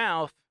of their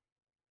mouth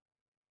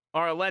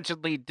are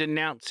allegedly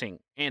denouncing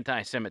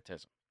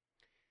anti-Semitism.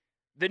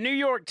 The New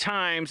York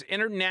Times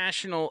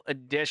International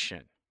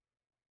Edition,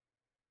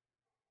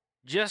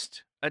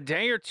 just a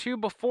day or two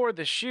before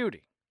the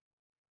shooting,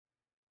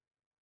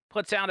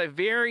 puts out a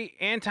very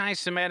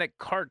anti-Semitic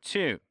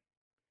cartoon.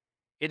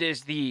 It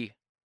is the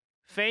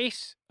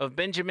face of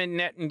Benjamin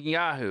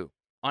Netanyahu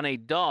on a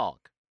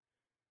dog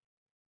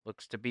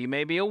Looks to be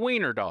maybe a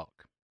wiener dog.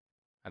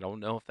 I don't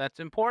know if that's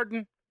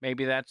important.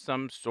 Maybe that's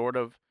some sort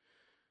of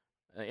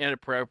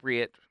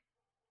inappropriate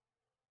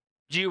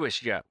Jewish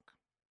joke.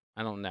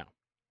 I don't know.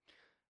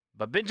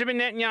 But Benjamin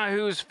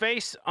Netanyahu's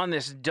face on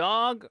this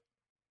dog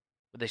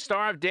with a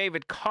Star of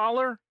David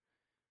collar.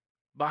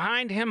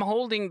 Behind him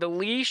holding the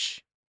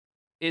leash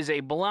is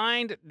a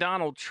blind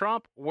Donald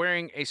Trump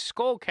wearing a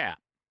skull cap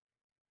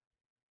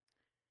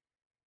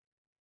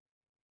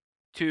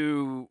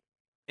to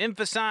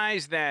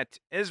emphasize that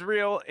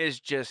Israel is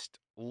just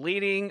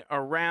leading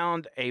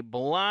around a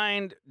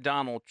blind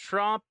Donald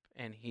Trump,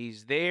 and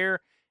he's there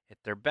at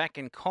their beck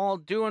and call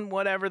doing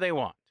whatever they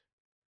want.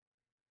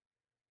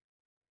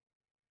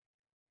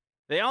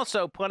 They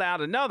also put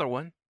out another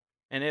one,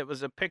 and it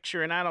was a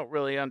picture, and I don't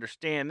really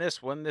understand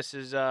this one. This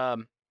is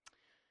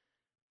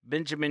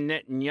Benjamin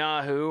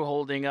Netanyahu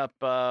holding up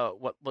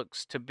what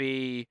looks to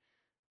be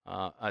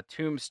a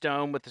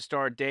tombstone with the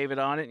Star of David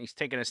on it, and he's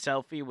taking a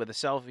selfie with a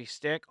selfie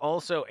stick.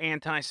 Also,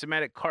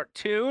 anti-Semitic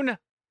cartoon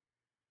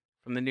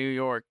from the New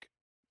York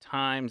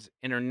Times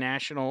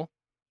International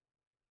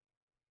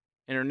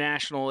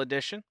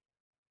edition.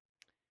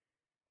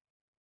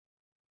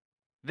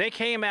 They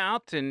came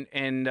out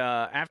and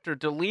after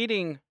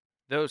deleting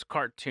those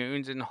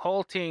cartoons and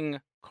halting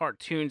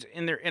cartoons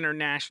in their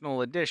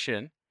international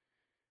edition,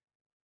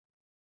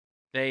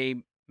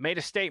 they made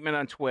a statement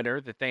on Twitter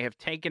that they have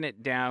taken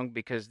it down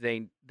because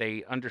they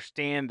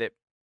understand that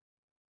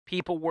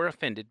people were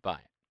offended by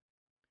it.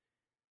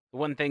 The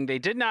one thing they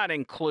did not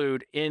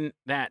include in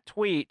that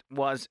tweet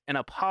was an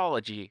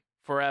apology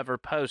for ever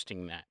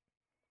posting that.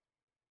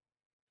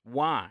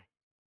 Why?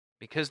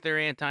 Because they're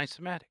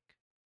anti-Semitic.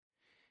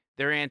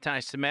 They're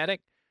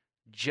anti-Semitic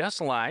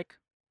just like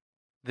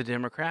the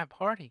Democrat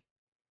Party.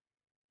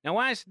 Now,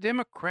 why is the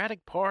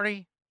Democratic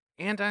Party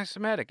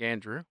anti-Semitic,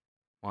 Andrew?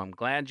 Well, I'm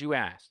glad you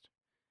asked.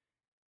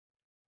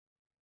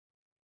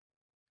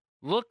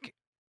 Look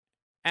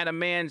at a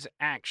man's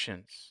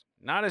actions,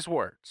 not his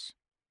words.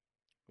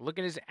 Look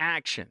at his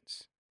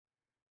actions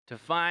to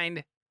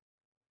find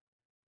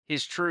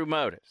his true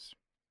motives.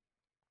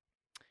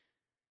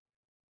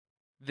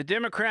 The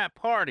Democrat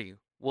Party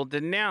will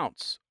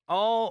denounce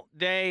all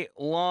day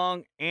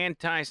long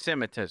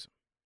anti-Semitism,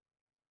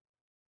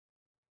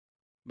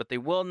 but they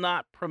will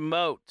not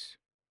promote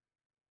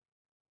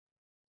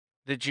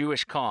the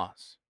Jewish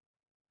cause.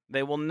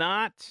 They will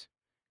not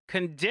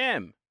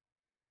condemn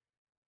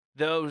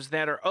those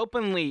that are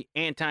openly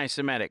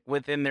anti-Semitic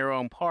within their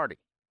own party.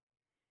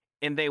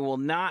 And they will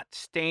not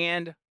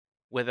stand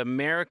with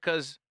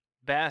America's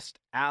best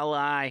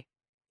ally,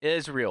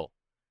 Israel.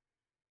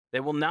 They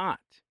will not.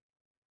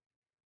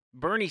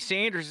 Bernie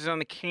Sanders is on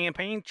the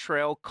campaign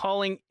trail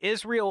calling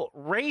Israel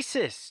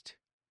racist.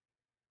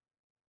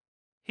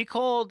 He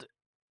called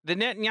the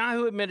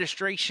Netanyahu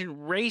administration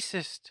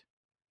racist.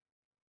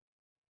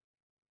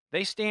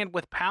 They stand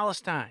with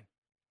Palestine.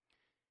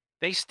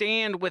 They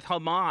stand with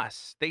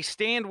Hamas. They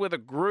stand with a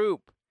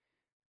group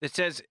that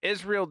says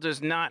Israel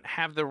does not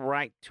have the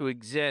right to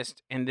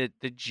exist and that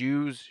the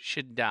Jews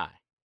should die.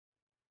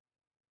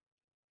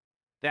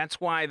 That's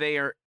why they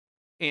are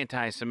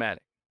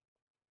anti-Semitic.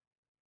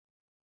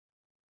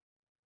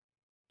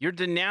 Your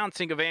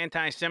denouncing of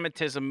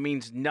anti-Semitism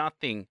means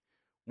nothing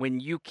when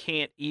you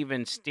can't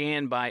even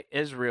stand by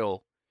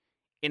Israel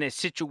in a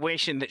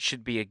situation that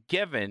should be a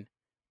given,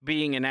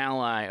 being an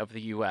ally of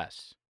the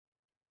U.S.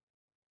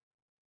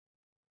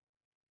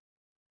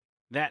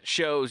 That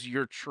shows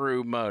your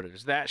true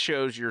motives. That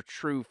shows your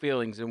true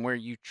feelings and where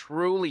you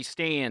truly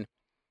stand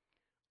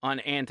on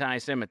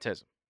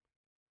anti-Semitism.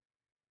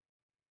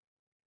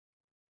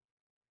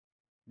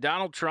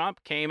 Donald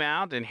Trump came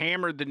out and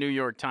hammered the New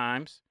York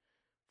Times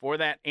for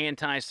that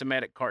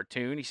anti-Semitic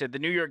cartoon. He said the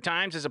New York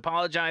Times has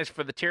apologized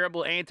for the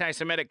terrible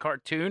anti-Semitic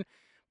cartoon,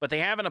 but they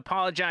haven't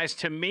apologized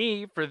to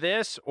me for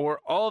this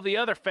or all the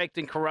other fake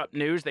and corrupt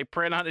news they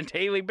print on a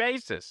daily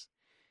basis.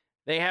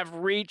 They have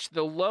reached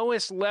the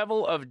lowest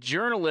level of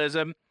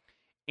journalism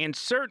and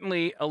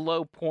certainly a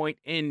low point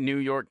in New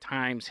York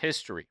Times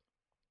history.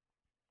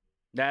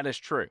 That is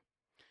true.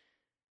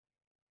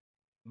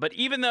 But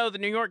even though the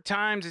New York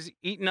Times is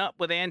eaten up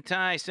with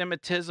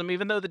anti-Semitism,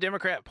 even though the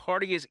Democrat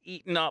Party is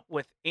eaten up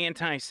with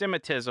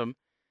anti-Semitism,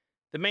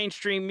 the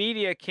mainstream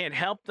media can't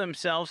help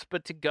themselves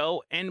but to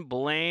go and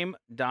blame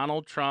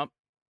Donald Trump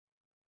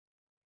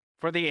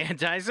for the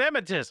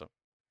anti-Semitism.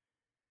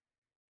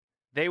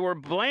 They were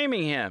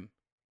blaming him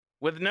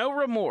with no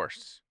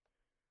remorse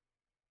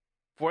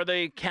for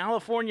the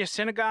California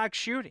synagogue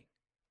shooting.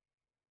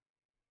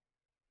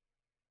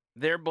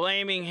 They're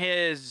blaming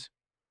his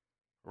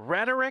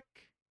rhetoric.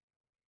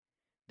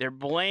 They're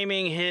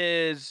blaming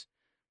his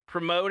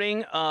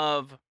promoting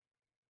of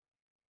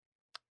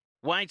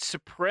white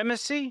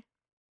supremacy.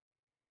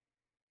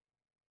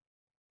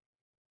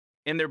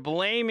 And they're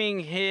blaming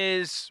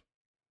his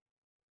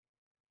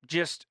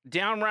just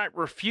downright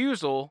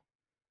refusal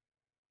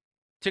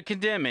to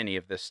condemn any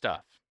of this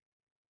stuff.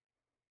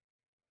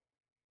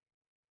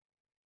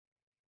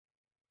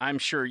 I'm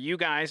sure you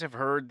guys have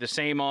heard the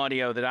same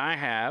audio that I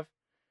have,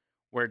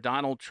 where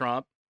Donald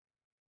Trump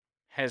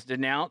has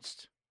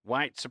denounced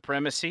white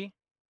supremacy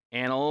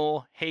and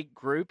all hate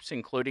groups,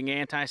 including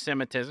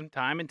anti-Semitism,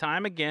 time and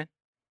time again.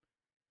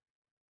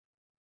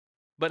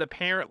 But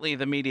apparently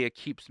the media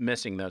keeps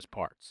missing those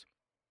parts.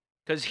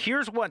 Because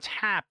here's what's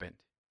happened.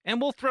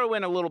 And we'll throw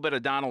in a little bit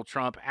of Donald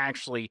Trump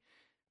actually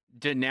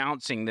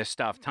denouncing this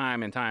stuff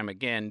time and time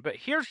again. But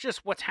here's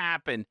just what's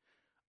happened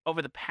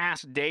over the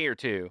past day or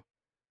two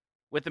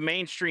with the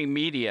mainstream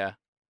media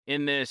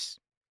in this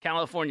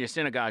California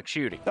synagogue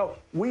shooting. No,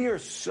 we are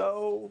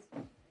so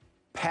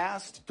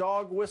past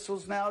dog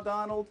whistles now,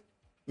 Donald.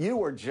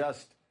 You are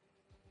just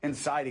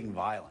inciting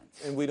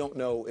violence. And we don't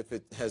know if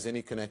it has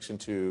any connection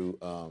to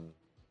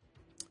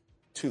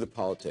the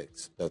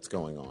politics that's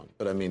going on.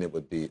 But I mean, it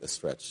would be a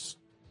stretch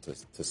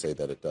to say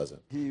that it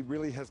doesn't. He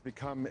really has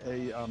become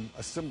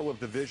a symbol of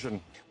division.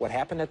 What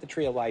happened at the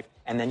Tree of Life,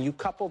 and then you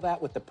couple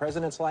that with the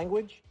president's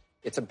language,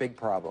 it's a big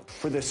problem.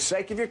 For the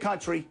sake of your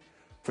country,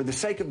 for the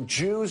sake of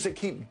Jews that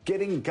keep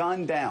getting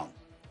gunned down,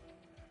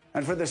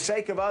 and for the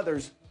sake of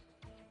others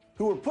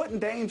who are put in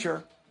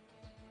danger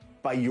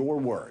by your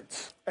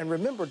words. And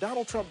remember,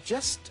 Donald Trump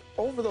just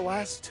over the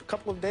last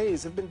couple of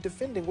days have been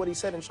defending what he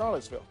said in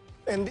Charlottesville.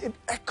 And it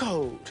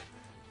echoed,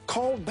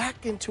 called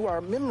back into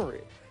our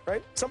memory,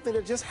 right? Something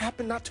that just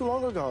happened not too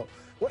long ago.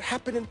 What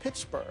happened in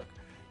Pittsburgh?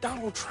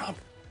 Donald Trump.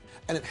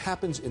 And it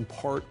happens in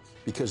part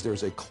because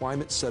there's a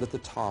climate set at the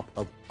top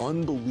of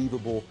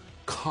unbelievable,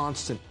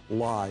 constant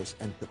lies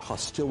and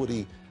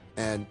hostility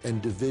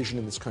and division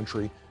in this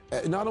country,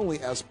 not only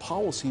as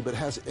policy, but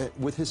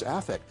with his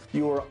affect.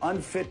 You are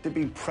unfit to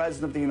be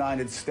president of the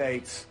United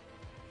States,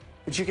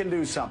 but you can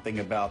do something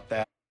about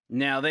that.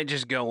 Now they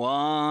just go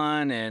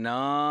on and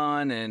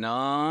on and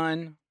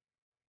on.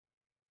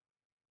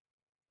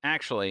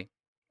 Actually,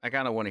 I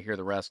kind of want to hear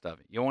the rest of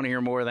it. You want to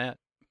hear more of that?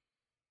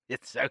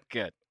 It's so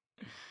good.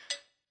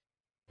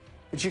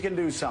 But you can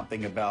do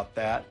something about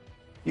that.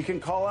 You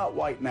can call out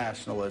white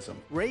nationalism.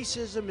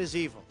 Racism is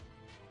evil,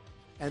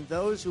 and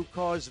those who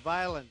cause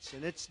violence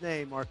in its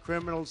name are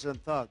criminals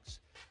and thugs,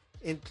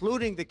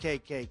 including the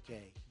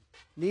KKK,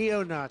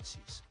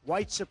 neo-Nazis,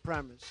 white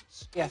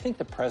supremacists. Yeah, I think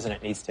the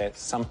president needs to at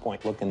some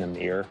point look in the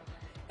mirror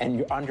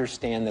and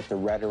understand that the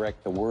rhetoric,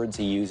 the words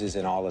he uses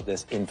in all of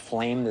this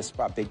inflame this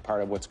big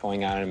part of what's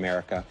going on in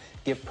America,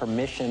 give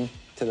permission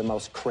to the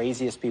most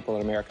craziest people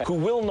in America. Who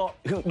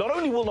not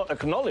only will not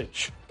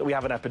acknowledge that we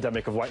have an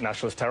epidemic of white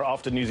nationalist terror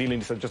after New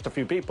Zealand said just a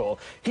few people,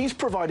 he's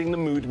providing the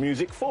mood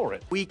music for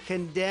it. We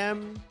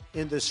condemn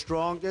in the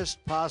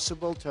strongest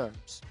possible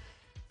terms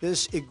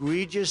this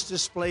egregious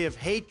display of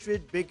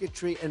hatred,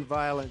 bigotry, and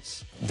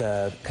violence.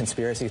 The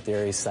conspiracy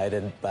theories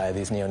cited by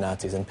these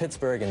neo-Nazis in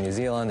Pittsburgh and New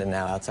Zealand and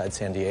now outside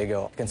San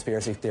Diego,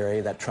 conspiracy theory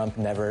that Trump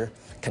never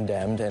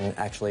condemned and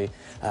actually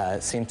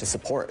seemed to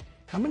support.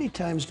 How many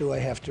times do I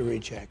have to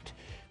reject?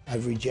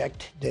 I've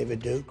rejected David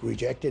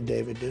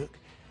Duke.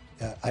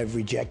 I've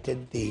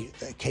rejected the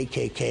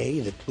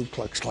KKK, the Ku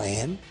Klux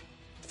Klan.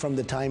 From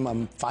the time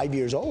I'm 5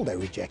 years old, I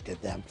rejected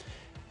them.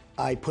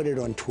 I put it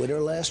on Twitter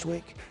last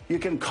week. You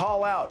can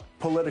call out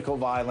political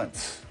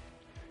violence.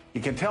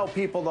 You can tell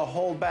people to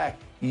hold back.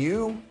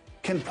 You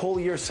can pull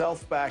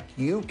yourself back.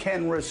 You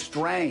can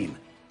restrain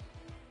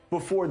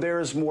before there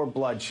is more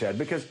bloodshed.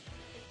 Because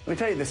let me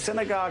tell you, the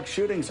synagogue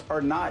shootings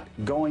are not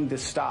going to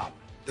stop.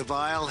 The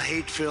vile,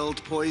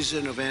 hate-filled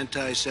poison of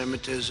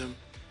anti-Semitism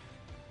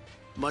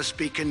must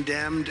be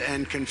condemned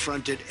and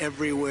confronted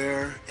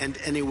everywhere and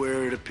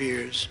anywhere it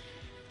appears.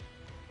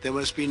 There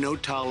must be no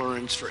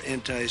tolerance for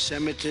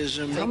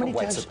anti-Semitism. How many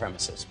white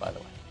supremacists, by the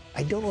way?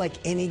 I don't like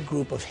any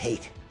group of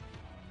hate.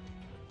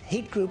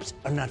 Hate groups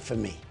are not for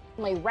me.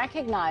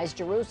 Recognize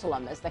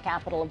Jerusalem as the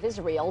capital of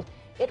Israel.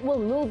 It will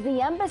move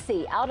the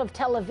embassy out of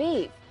Tel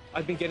Aviv.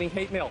 I've been getting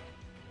hate mail.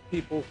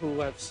 People who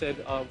have said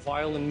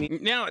vile and mean.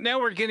 Now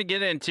we're going to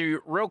get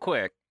into, real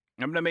quick,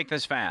 I'm going to make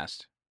this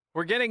fast.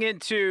 We're getting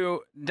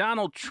into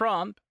Donald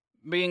Trump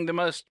being the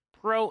most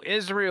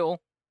pro-Israel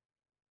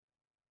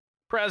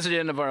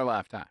president of our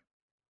lifetime.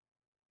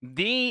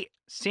 The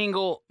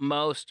single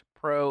most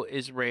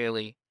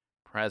pro-Israeli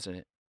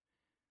president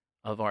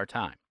of our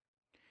time.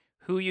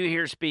 Who you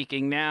hear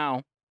speaking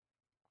now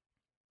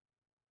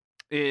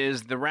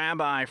is the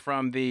rabbi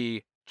from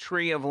the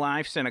Tree of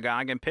Life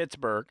Synagogue in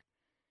Pittsburgh.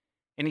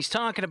 And he's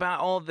talking about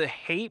all the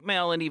hate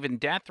mail and even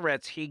death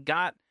threats he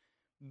got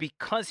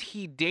because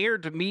he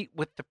dared to meet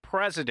with the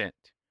president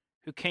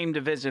who came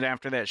to visit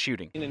after that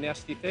shooting. And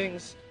nasty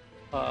things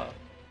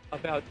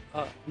about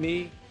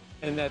me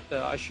and that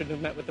I shouldn't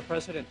have met with the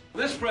president.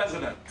 This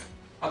president,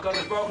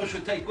 HaKadosh Baruch Hu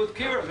should take good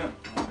care of him.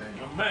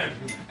 Amen.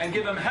 And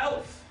give him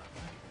health.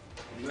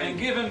 And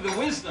give him the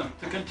wisdom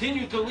to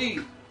continue to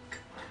lead.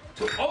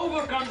 To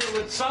overcome the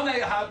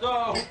Litzanei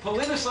Hadar who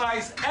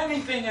politicize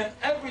anything and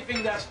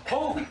everything that's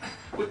holy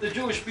with the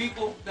Jewish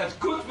people, that's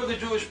good for the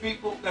Jewish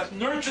people, that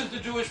nurtures the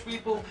Jewish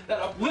people, that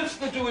uplifts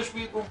the Jewish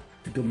people.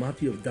 The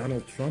Gemati of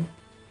Donald Trump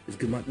is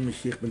Gemati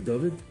Mashiach ben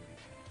David.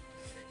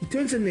 He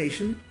turns a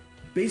nation,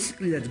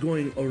 basically that's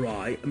going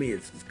awry. I mean,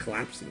 it's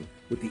collapsing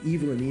with the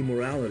evil and the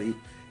immorality.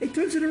 He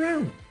turns it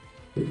around.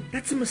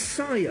 That's a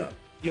Messiah.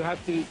 you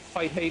have to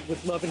fight hate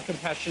with love and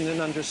compassion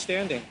and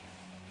understanding.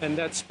 And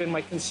that's been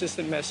my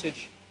consistent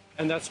message.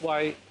 And that's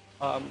why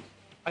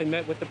I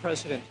met with the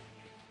president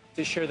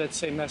to share that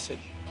same message.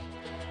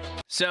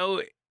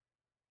 So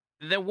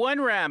the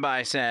one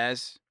rabbi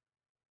says,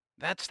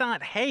 that's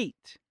not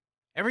hate.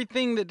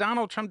 Everything that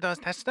Donald Trump does,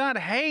 that's not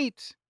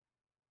hate.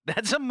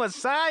 That's a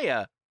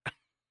Messiah.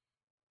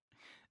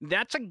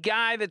 That's a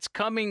guy that's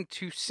coming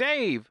to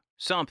save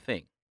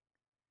something.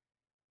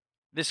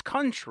 This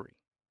country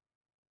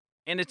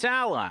and its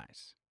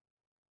allies.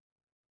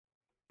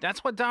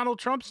 That's what Donald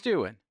Trump's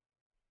doing.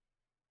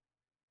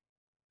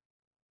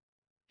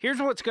 Here's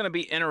what's going to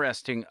be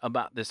interesting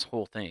about this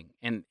whole thing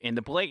and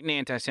the blatant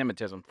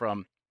anti-Semitism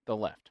from the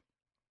left.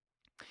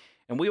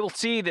 And we will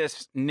see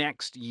this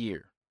next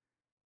year.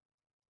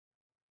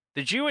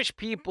 The Jewish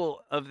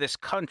people of this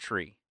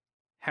country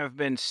have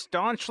been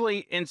staunchly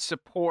in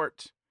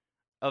support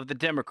of the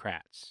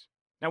Democrats.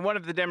 Now, what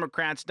have the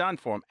Democrats done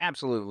for them?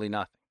 Absolutely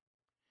nothing.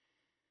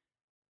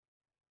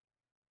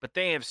 But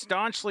they have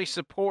staunchly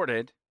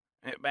supported,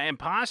 and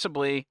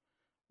possibly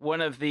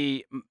one of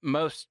the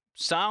most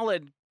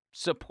solid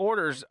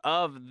supporters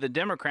of the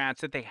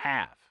Democrats that they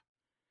have.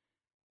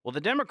 Well,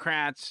 the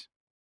Democrats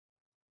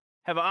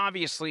have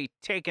obviously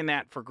taken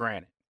that for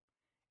granted.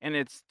 And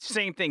it's the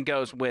same thing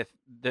goes with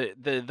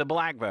the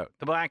black vote,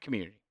 the black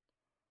community.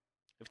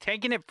 They've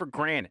taken it for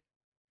granted.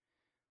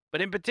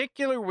 But in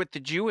particular with the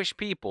Jewish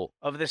people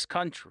of this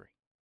country,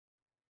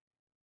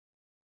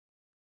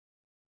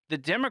 the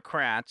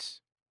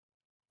Democrats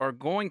are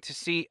going to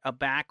see a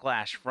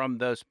backlash from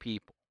those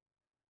people.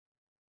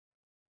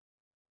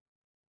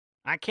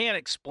 I can't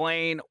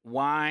explain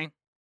why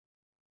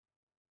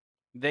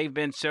they've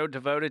been so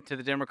devoted to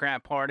the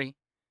Democrat Party,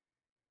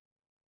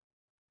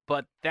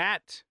 but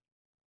that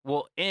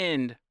will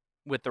end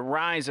with the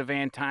rise of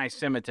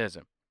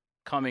anti-Semitism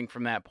coming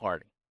from that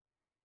party.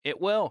 It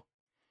will.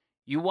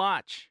 You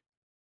watch.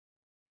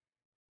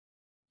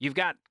 You've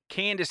got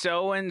Candace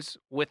Owens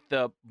with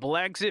the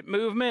Blexit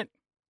movement.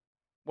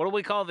 What do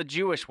we call the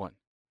Jewish one?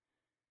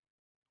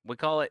 We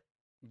call it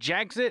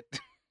Jexit.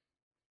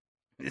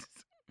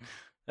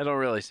 That don't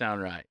really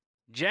sound right.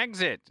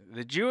 Jexit.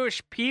 The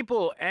Jewish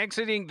people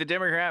exiting the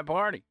Democrat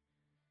Party.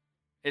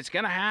 It's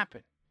going to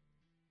happen.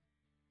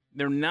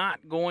 They're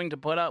not going to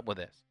put up with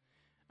this.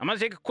 I'm going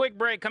to take a quick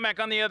break. Come back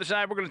on the other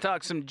side. We're going to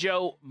talk some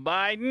Joe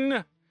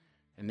Biden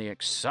and the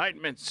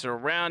excitement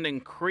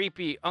surrounding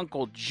creepy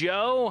Uncle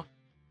Joe.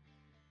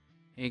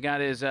 He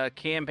got his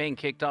campaign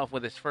kicked off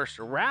with his first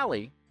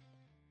rally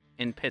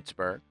in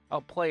Pittsburgh.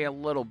 I'll play a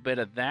little bit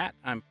of that.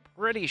 I'm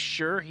pretty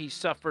sure he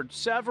suffered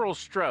several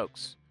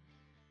strokes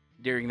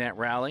during that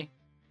rally.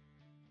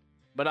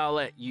 But I'll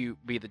let you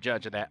be the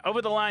judge of that.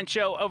 Over the Line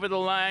Show,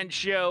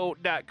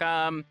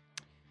 overthelineshow.com.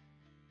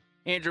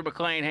 Andrew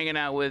McClain hanging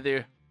out with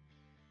you.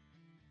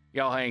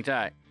 Y'all hang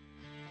tight.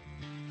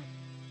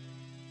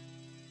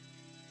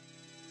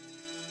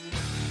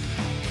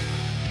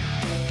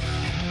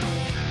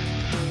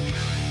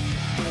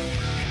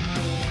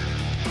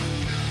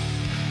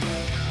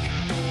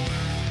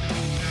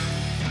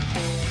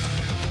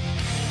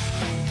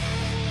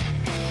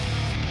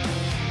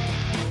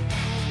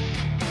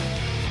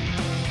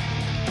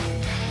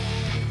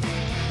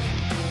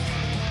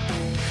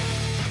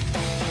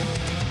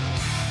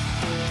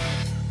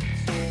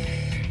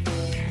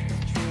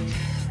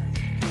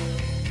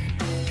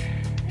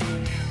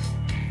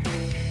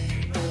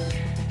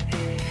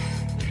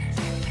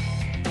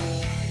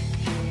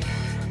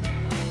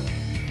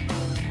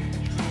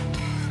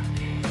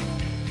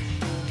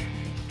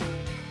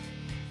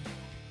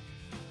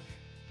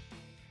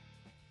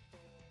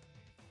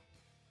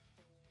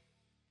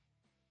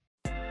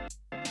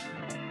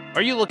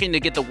 Are you looking to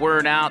get the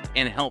word out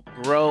and help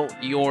grow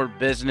your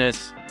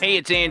business? Hey,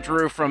 it's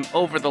Andrew from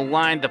Over the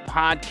Line, the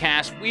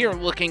podcast. We are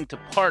looking to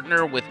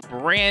partner with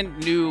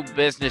brand new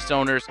business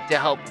owners to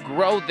help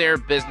grow their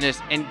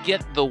business and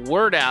get the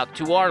word out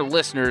to our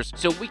listeners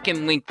so we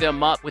can link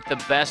them up with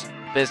the best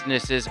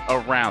businesses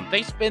around.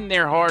 They spend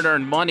their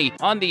hard-earned money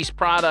on these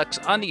products,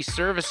 on these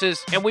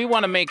services, and we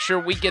want to make sure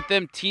we get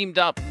them teamed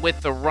up with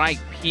the right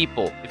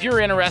people. If you're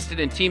interested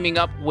in teaming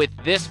up with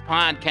this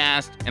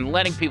podcast and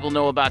letting people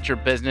know about your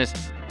business,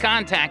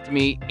 contact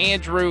me,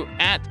 Andrew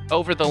at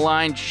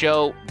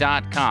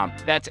overthelineshow.com.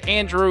 That's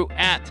Andrew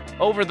at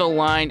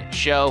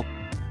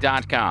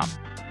overthelineshow.com.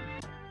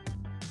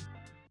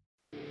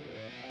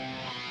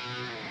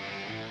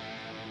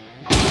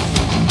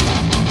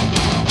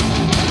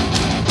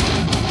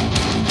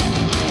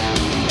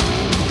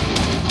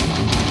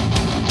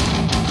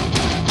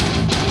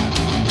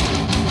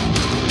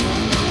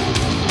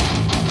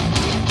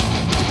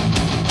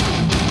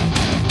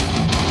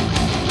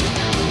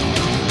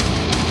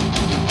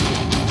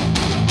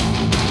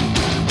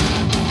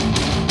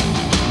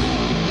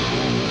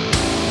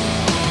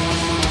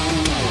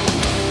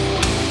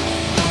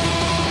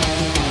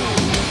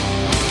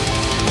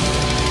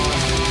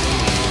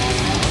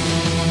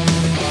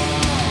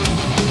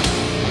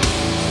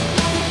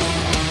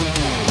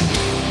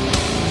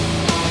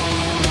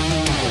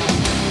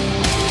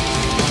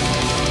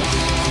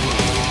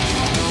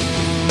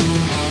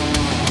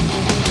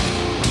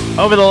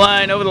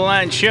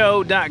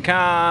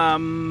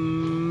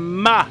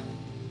 Overthelineshow.com.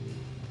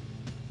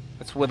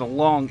 That's with a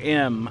long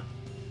M.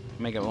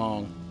 Make it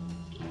long.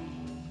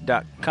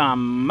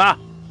 .com.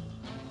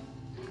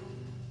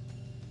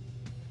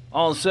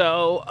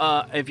 Also,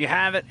 if you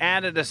haven't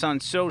added us on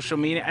social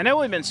media, I know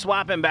we've been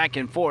swapping back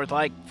and forth.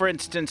 Like, for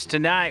instance,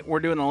 tonight we're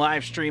doing a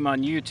live stream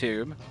on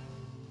YouTube.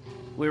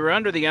 We were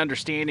under the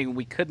understanding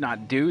we could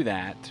not do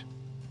that,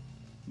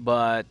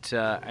 but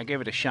I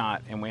gave it a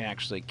shot, and we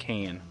actually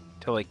can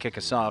until they kick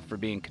us off for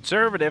being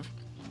conservative.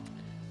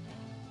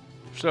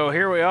 So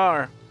here we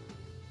are.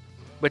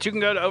 But you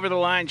can go to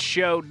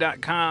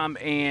overthelineshow.com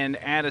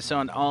and add us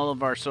on all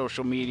of our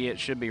social media. It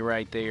should be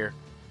right there.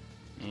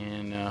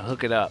 And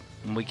hook it up.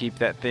 And we keep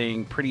that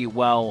thing pretty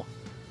well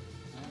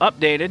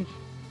updated.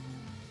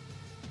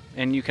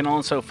 And you can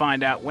also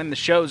find out when the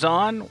show's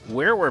on,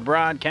 where we're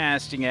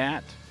broadcasting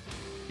at,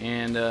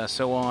 and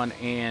so on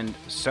and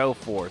so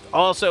forth.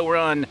 Also, we're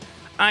on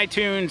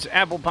iTunes,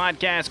 Apple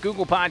Podcasts,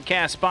 Google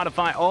Podcasts,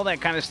 Spotify, all that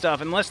kind of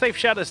stuff. Unless they've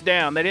shut us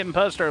down. They didn't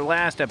post our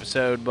last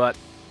episode, but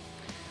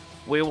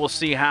we will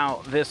see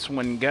how this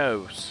one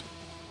goes.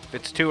 If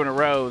it's 2 in a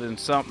row, then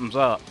something's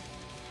up.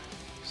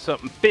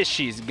 Something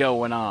fishy's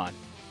going on.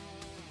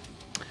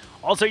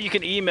 Also, you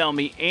can email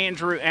me,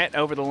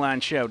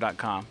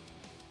 Andrew@overthelineshow.com.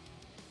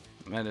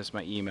 That is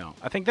my email.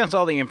 I think that's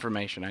all the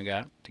information I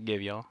got to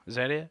give y'all. Is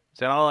that it? Is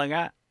that all I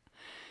got?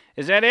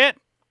 Is that it?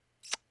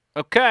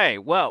 Okay,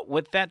 well,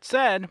 with that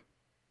said,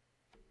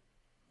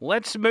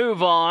 let's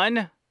move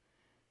on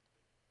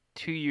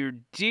to your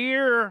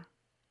dear,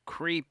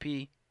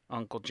 creepy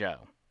Uncle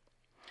Joe.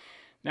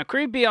 Now,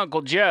 creepy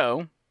Uncle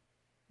Joe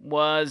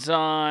was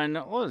on,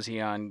 what was he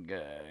on?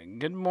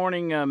 Good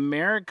Morning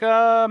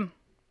America?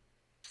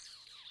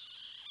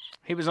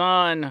 He was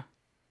on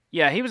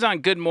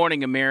Good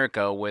Morning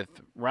America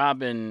with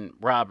Robin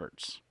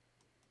Roberts.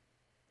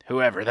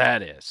 Whoever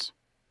that is.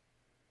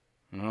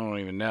 I don't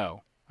even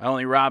know. The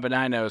only Robin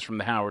I know is from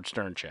the Howard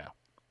Stern Show.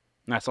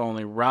 And that's the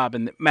only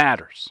Robin that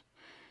matters.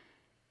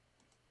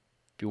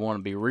 If you want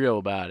to be real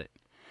about it.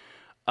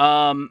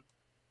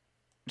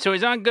 So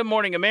he's on Good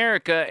Morning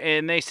America,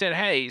 and they said,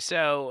 hey,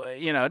 so,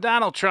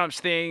 Donald Trump's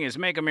thing is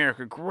make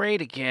America great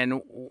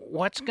again.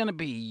 What's going to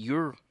be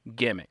your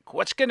gimmick?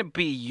 What's going to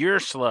be your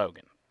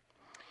slogan?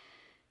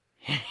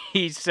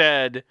 He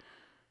said,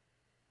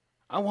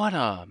 I want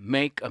to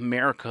make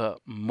America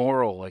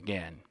moral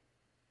again.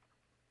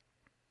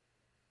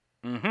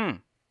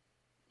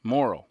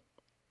 Moral.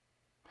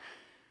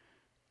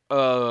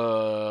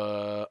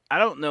 I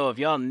don't know if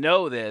y'all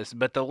know this,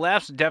 but the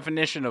left's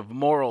definition of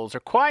morals are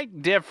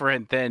quite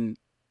different than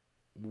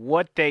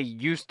what they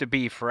used to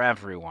be for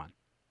everyone.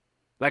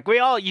 Like, we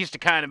all used to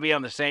kind of be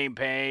on the same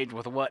page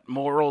with what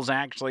morals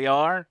actually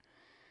are.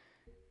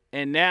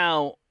 And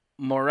now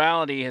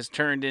morality has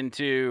turned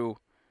into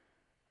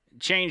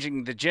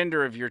changing the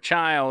gender of your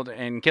child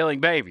and killing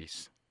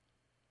babies.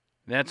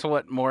 That's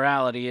what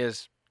morality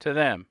is to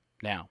them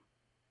now.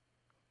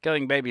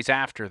 Killing babies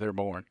after they're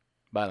born,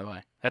 by the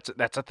way.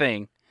 That's a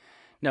thing.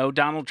 No,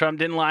 Donald Trump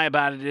didn't lie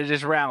about it at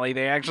his rally.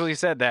 They actually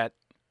said that.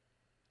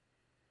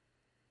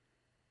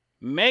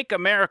 Make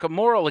America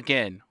moral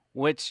again,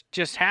 which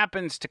just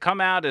happens to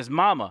come out as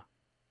Mama.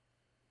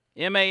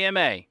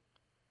 M-A-M-A.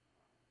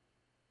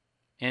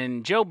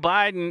 And Joe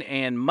Biden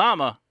and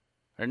Mama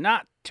are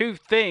not two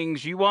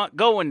things you want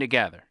going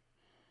together.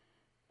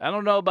 I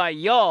don't know about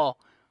y'all,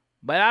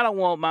 but I don't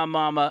want my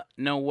mama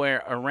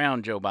nowhere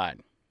around Joe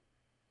Biden.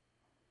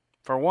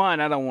 For one,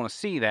 I don't want to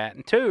see that.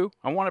 And two,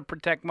 I want to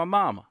protect my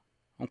mama.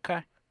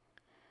 Okay?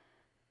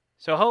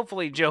 So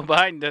hopefully Joe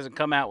Biden doesn't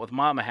come out with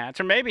mama hats.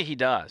 Or maybe he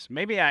does.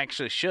 Maybe I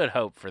actually should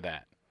hope for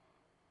that.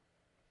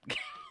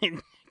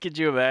 Could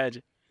you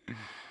imagine?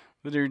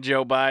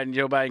 Joe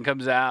Biden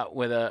comes out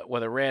with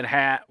a red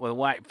hat with a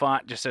white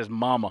font, just says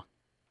mama.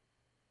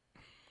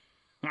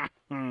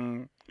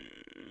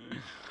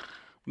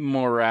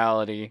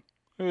 Morality.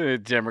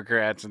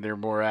 Democrats and their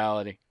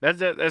morality.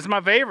 That's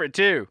my favorite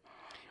too.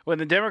 When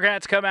the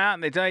Democrats come out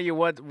and they tell you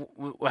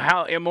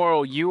how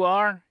immoral you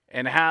are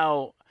and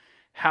how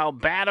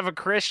bad of a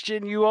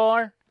Christian you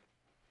are,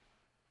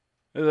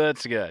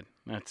 that's good.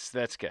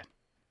 That's good.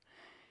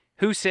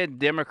 Who said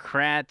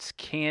Democrats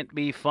can't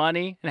be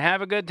funny and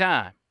have a good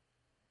time?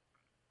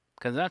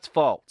 Because that's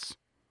false.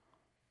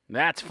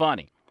 That's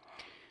funny.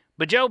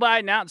 But Joe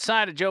Biden,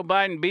 outside of Joe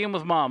Biden being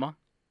with mama,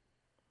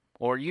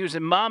 or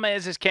using mama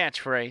as his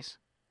catchphrase,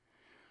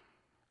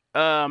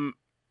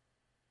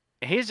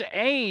 his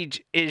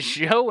age is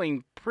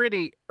showing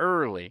pretty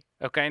early.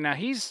 Okay, now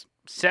he's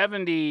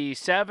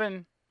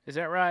 77. Is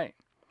that right?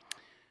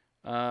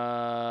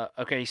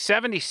 Okay,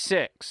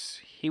 76.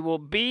 He will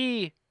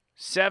be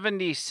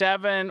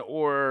 77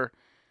 or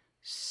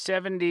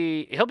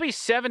 70. He'll be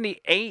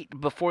 78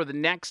 before the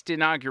next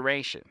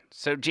inauguration.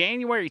 So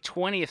January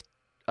 20th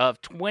of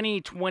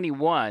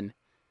 2021,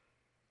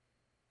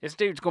 this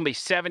dude's going to be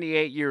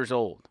 78 years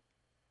old.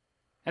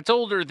 That's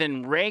older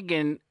than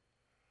Reagan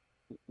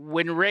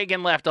when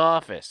Reagan left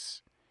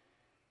office.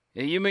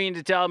 You mean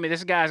to tell me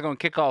this guy's going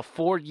to kick off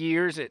 4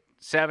 years at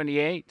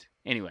 78?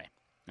 Anyway,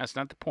 That's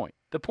not the point.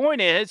 The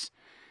point is,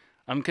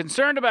 I'm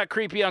concerned about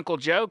creepy Uncle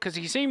Joe because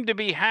he seemed to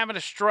be having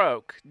a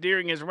stroke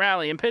during his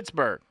rally in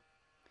Pittsburgh.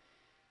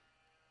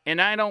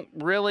 And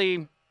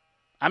I'm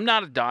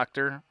not a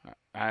doctor.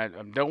 I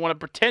don't want to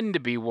pretend to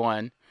be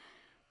one.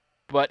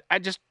 But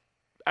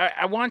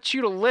I want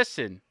you to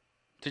listen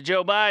to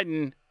Joe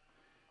Biden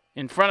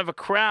in front of a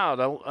crowd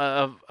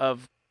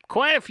of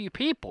quite a few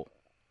people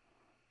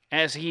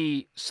as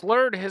he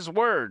slurred his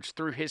words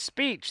through his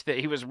speech that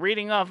he was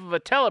reading off of a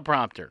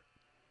teleprompter.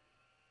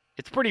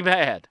 It's pretty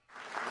bad.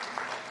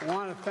 I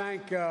want to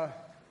thank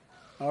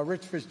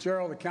Rich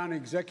Fitzgerald, the county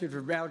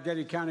executive,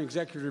 Allegheny County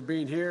executive, for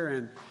being here.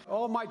 And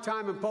all my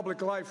time in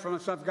public life, from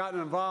since I've gotten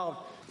involved,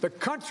 the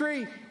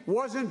country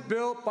wasn't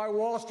built by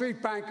Wall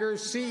Street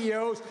bankers,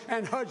 CEOs,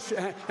 and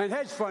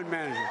hedge fund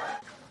managers.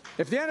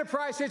 If the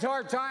enterprise hit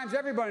hard times,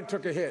 everybody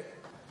took a hit.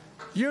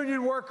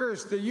 Union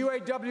workers, the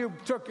UAW,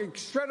 took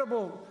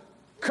incredible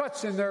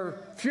cuts in their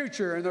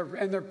future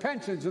and their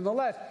pensions and the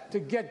left to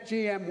get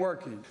GM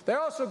working. They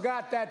also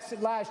got that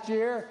last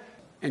year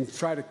and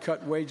try to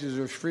cut wages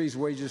or freeze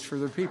wages for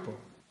their people.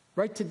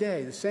 Right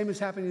today, the same is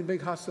happening in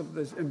big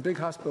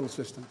hospital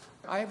systems.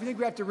 I think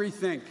we have to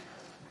rethink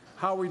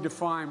how we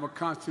define what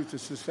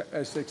constitutes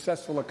a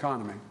successful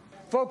economy.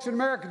 Folks in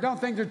America don't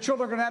think their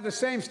children are going to have the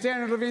same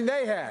standard of living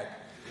they had.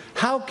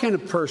 How can a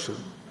person,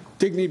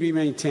 dignity be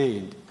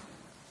maintained?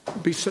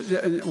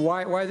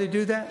 Why they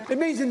do that? It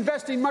means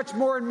investing much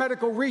more in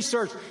medical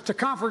research to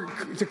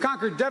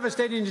conquer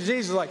devastating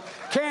diseases like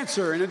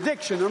cancer and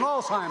addiction and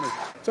Alzheimer's.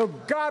 So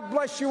God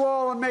bless you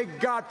all and may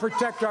God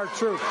protect our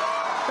troops.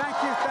 Thank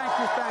you, thank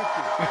you, thank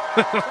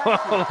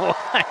you.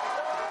 Thank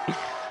you.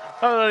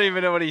 I don't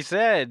even know what he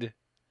said.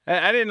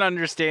 I didn't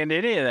understand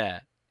any of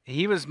that.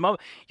 He was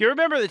you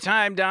remember the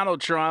time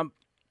Donald Trump,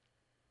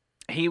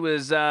 he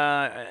was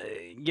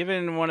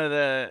given one of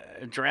the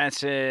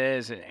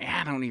addresses.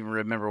 I don't even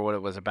remember what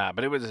it was about,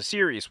 but it was a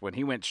serious one.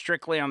 He went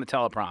strictly on the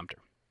teleprompter.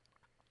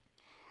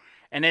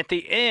 And at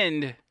the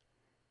end,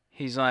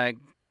 he's like,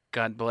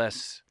 God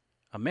bless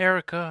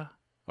America.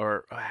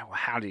 Or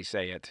how did he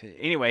say it?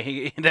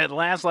 Anyway, that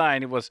last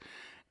line, it was,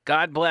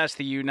 God bless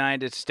the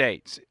United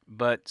States.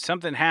 But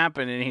something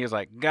happened, and he was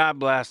like, God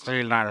bless the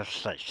United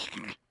States.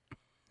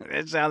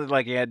 It sounded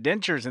like he had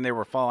dentures and they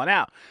were falling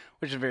out,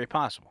 which is very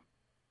possible.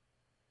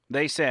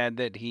 They said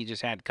that he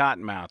just had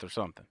cotton mouth or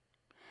something.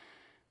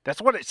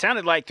 That's what it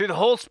sounded like through the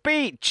whole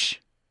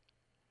speech.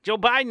 Joe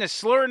Biden is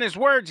slurring his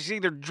words. He's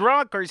either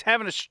drunk or he's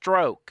having a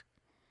stroke.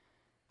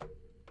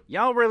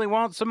 Y'all really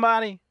want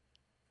somebody?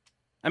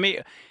 I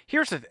mean,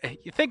 here's the thing.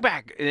 You think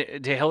back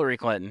to Hillary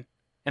Clinton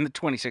and the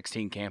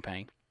 2016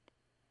 campaign.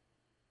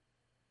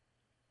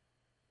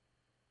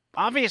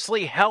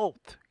 Obviously,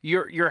 health,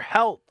 your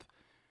health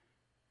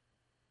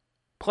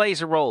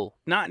plays a role.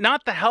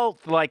 Not the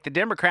health like the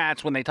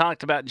Democrats when they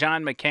talked about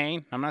John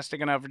McCain. I'm not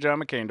sticking out for John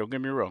McCain, don't get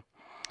me wrong.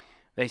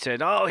 They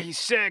said, oh, he's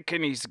sick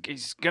and he's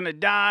going to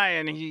die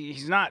and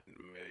he's not,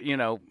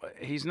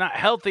 he's not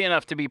healthy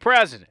enough to be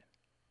president.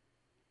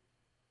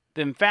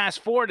 Then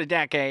fast forward a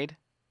decade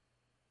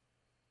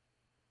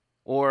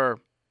or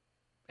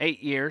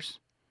 8 years.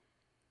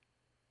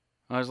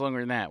 Oh, it was longer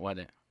than that,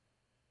 wasn't it?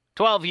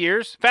 12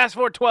 years. Fast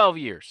forward 12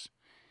 years.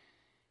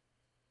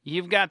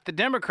 You've got the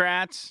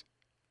Democrats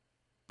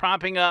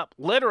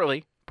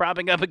literally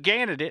propping up a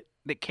candidate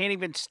that can't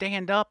even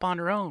stand up on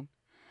her own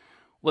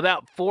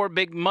without 4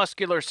 big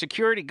muscular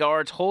security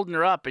guards holding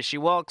her up as she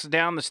walks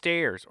down the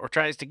stairs or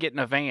tries to get in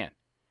a van.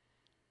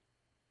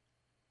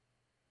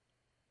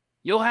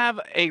 You'll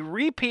have a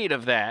repeat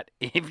of that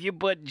if you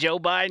put Joe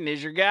Biden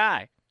as your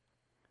guy.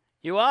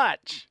 You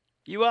watch.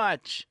 You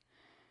watch.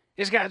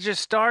 This guy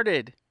just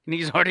started, and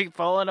he's already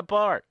falling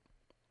apart.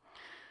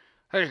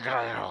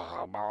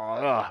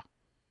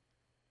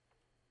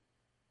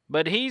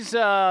 But he's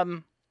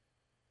not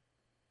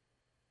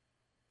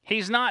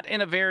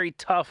in a very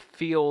tough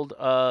field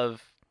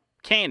of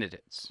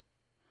candidates.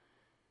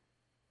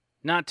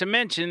 Not to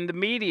mention the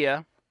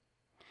media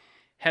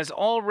has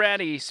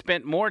already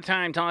spent more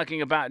time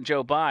talking about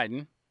Joe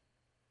Biden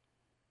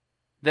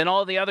than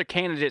all the other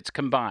candidates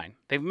combined.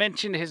 They've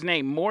mentioned his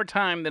name more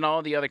time than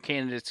all the other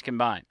candidates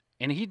combined.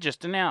 And he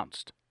just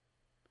announced.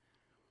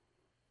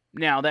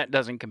 Now, that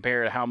doesn't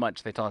compare to how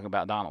much they talk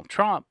about Donald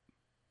Trump,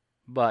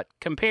 but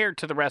compared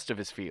to the rest of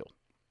his field.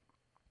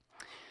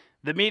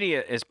 The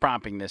media is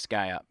propping this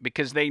guy up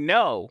because they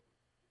know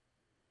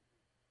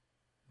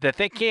that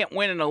they can't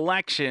win an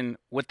election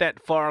with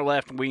that far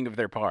left wing of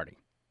their party.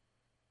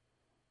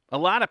 A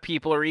lot of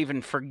people are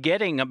even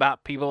forgetting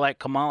about people like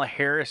Kamala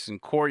Harris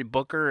and Cory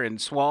Booker and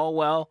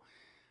Swalwell.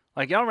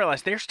 Like, y'all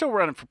realize they're still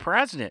running for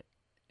president,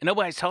 and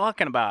nobody's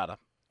talking about them.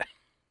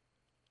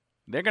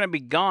 They're going to be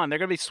gone. They're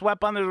going to be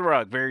swept under the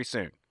rug very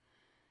soon.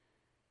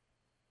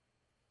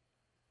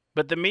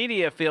 But the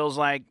media feels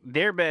like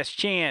their best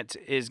chance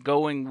is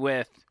going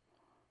with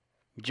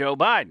Joe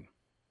Biden.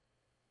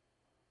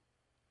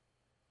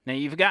 Now,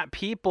 you've got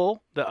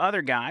people, the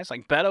other guys,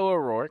 like Beto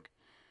O'Rourke,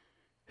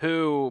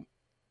 who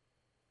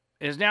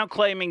is now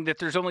claiming that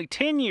there's only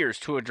 10 years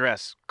to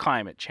address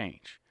climate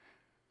change.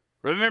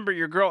 Remember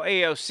your girl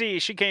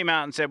AOC, she came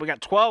out and said, we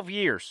got 12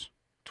 years.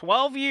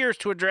 12 years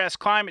to address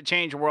climate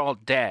change and we're all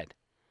dead.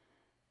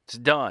 It's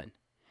done.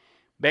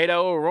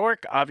 Beto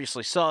O'Rourke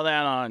obviously saw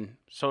that on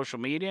social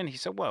media and he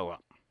said, whoa,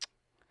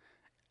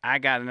 I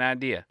got an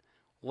idea.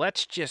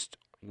 Let's just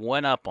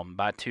one-up them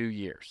by 2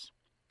 years.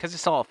 Because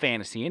it's all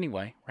fantasy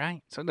anyway,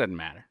 right? So it doesn't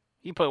matter.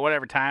 You put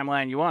whatever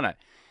timeline you want on it.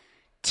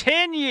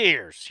 10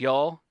 years,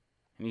 y'all.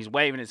 And he's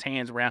waving his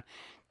hands around.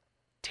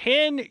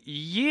 10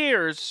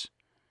 years,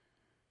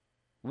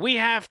 we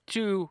have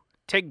to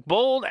take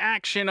bold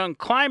action on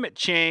climate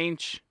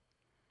change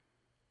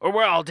or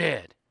we're all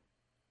dead.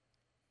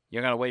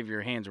 You're going to wave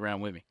your hands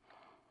around with me.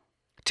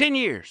 10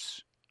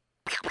 years.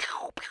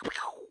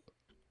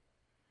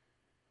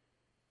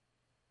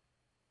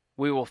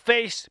 We will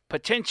face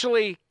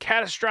potentially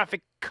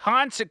catastrophic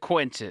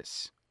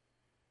consequences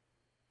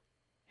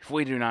if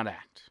we do not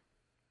act.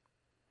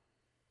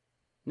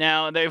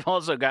 Now, they've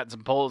also got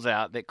some polls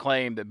out that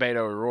claim that Beto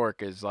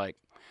O'Rourke is like,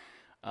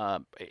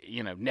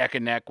 neck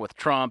and neck with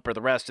Trump or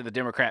the rest of the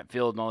Democrat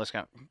field and all this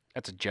kind of...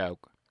 That's a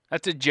joke.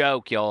 That's a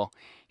joke, y'all.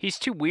 He's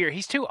too weird.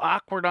 He's too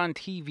awkward on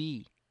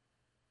TV.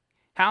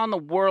 How in the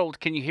world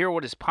can you hear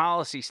what his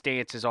policy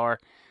stances are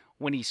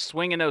when he's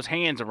swinging those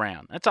hands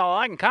around? That's all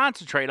I can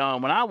concentrate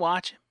on when I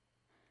watch him.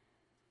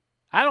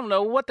 I don't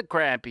know what the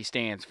crap he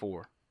stands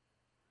for.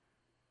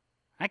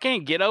 I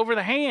can't get over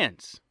the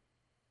hands.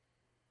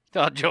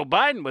 Thought Joe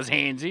Biden was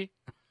handsy.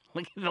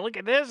 Look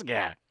at this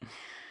guy.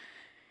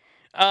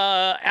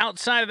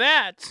 Outside of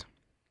that,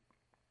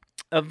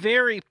 a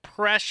very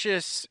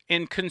precious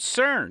and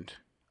concerned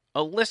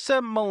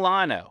Alyssa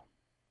Milano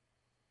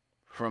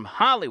from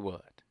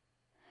Hollywood.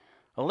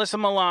 Alyssa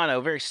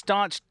Milano, very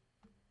staunch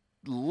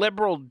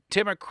liberal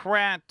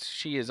Democrat.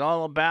 She is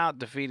all about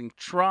defeating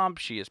Trump.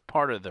 She is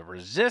part of the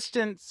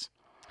resistance.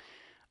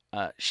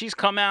 She's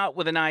come out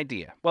with an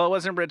idea. Well, it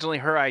wasn't originally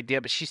her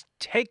idea, but she's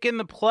taken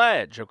the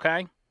pledge,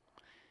 okay?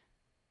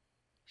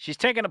 She's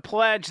taken a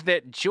pledge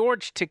that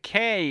George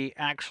Takei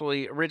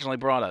actually originally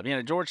brought up. You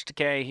know, George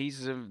Takei,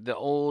 he's the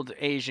old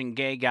Asian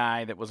gay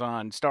guy that was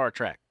on Star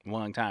Trek a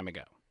long time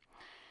ago.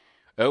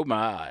 Oh,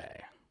 my.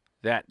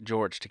 That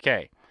George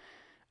Takei.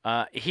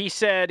 He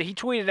said, he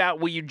tweeted out,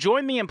 will you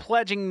join me in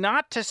pledging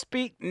not to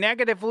speak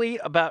negatively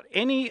about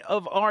any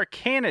of our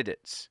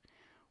candidates?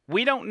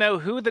 We don't know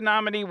who the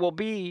nominee will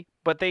be,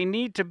 but they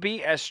need to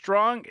be as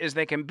strong as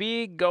they can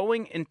be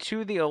going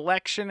into the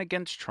election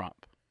against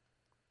Trump.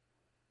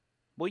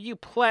 Will you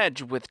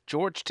pledge with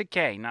George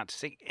Takei not to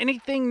say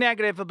anything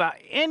negative about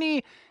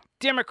any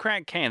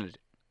Democrat candidate?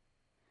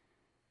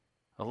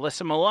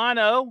 Alyssa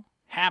Milano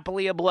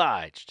happily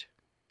obliged.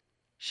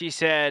 She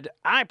said,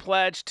 I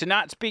pledge to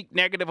not speak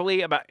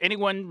negatively about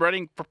anyone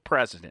running for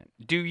president.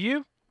 Do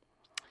you?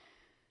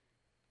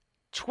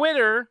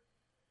 Twitter,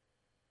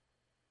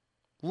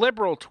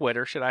 liberal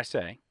Twitter, should I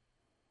say,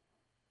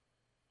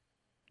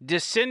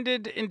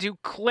 descended into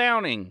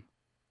clowning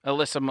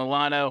Alyssa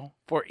Milano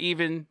for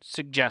even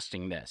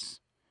suggesting this.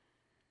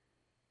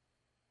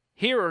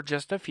 Here are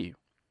just a few.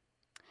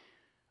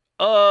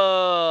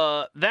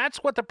 That's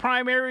what the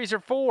primaries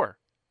are for.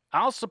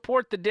 I'll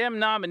support the Dem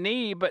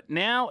nominee, but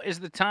now is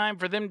the time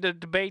for them to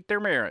debate their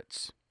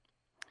merits.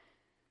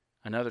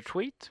 Another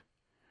tweet.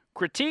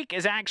 Critique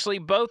is actually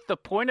both the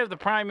point of the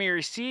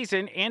primary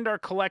season and our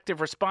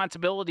collective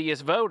responsibility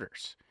as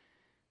voters.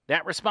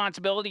 That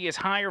responsibility is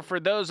higher for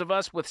those of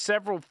us with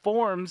several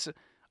forms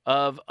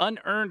of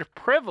unearned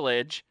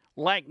privilege,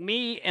 like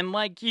me and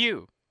like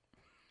you.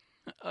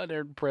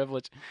 Unearned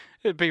privilege.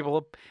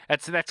 People,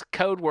 that's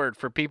code word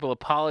for people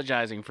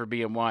apologizing for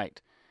being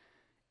white.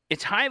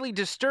 It's highly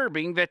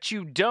disturbing that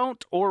you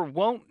don't or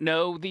won't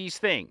know these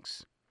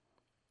things.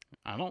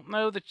 I don't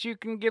know that you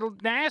can get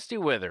nasty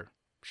with her.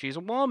 She's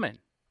a woman.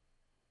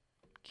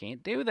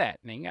 Can't do that.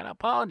 And you got to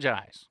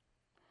apologize.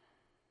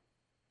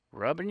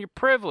 Rubbing your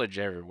privilege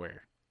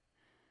everywhere.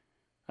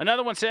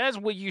 Another one says,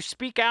 will you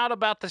speak out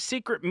about the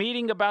secret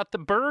meeting about the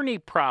Bernie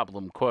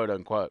problem, quote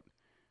unquote?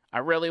 I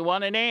really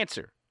want an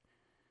answer.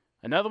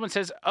 Another one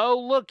says, oh,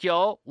 look,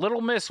 y'all,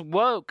 Little Miss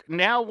Woke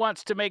now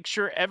wants to make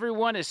sure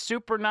everyone is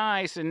super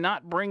nice and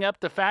not bring up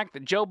the fact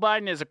that Joe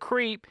Biden is a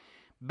creep,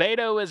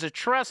 Beto is a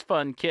trust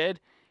fund kid,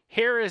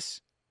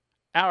 Harris,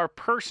 our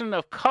person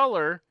of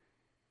color,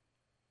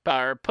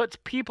 puts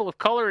people of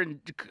color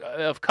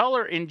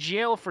in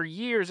jail for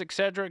years,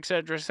 etc.,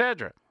 etc.,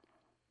 etc.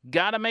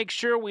 Got to make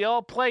sure we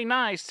all play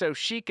nice so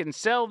she can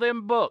sell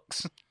them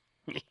books.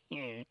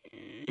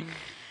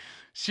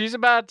 She's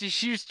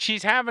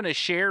having a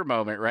Cher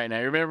moment right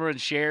now. Remember when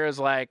Cher is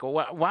like,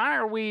 why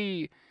are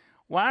we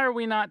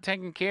not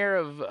taking care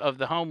of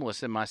the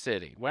homeless in my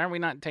city? Why are we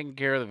not taking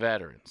care of the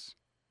veterans?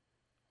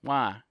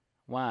 Why?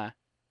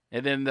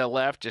 And then the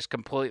left just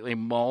completely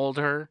mauled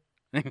her,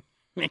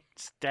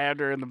 stabbed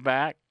her in the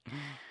back.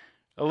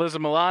 Alyssa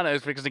Milano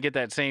is fixing to get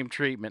that same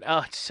treatment.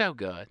 Oh, it's so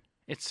good.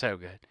 It's so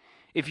good.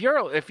 If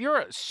you're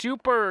a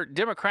super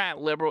Democrat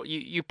liberal,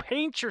 you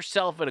paint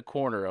yourself in a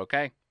corner,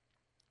 okay?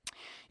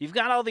 You've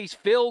got all these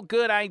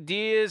feel-good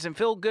ideas and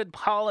feel-good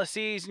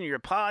policies, and you're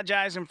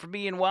apologizing for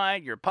being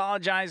white. You're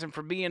apologizing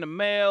for being a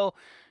male.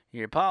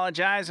 You're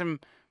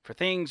apologizing for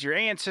things your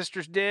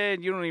ancestors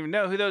did. You don't even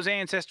know who those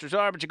ancestors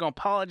are, but you're going to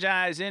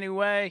apologize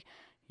anyway.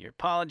 You're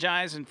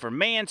apologizing for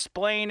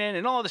mansplaining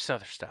and all this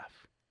other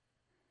stuff.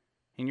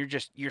 And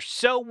you're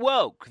so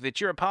woke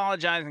that you're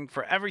apologizing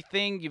for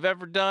everything you've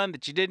ever done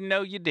that you didn't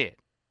know you did.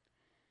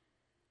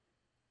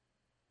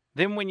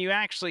 Then when you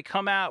actually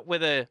come out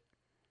with an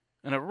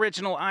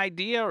original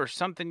idea or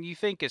something you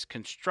think is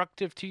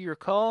constructive to your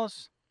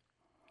cause,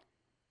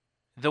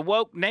 the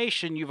woke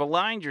nation you've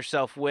aligned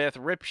yourself with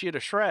rips you to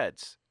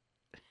shreds.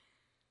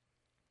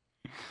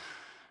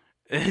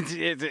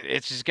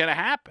 It's just going to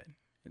happen.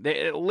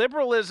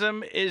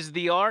 Liberalism is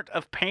the art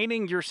of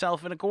painting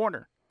yourself in a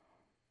corner.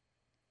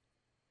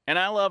 And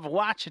I love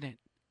watching it,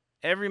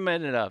 every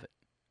minute of it.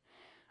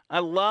 I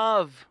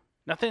love,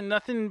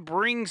 nothing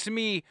brings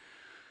me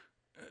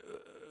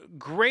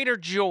greater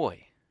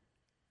joy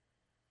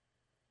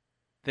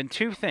than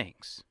two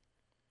things.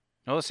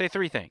 No, let's say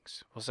three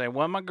things. We'll say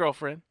one, my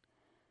girlfriend.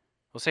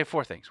 We'll say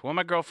four things. One,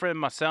 my girlfriend,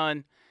 my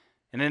son,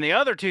 and then the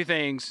other two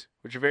things,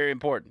 which are very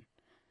important.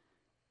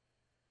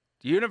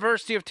 The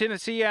University of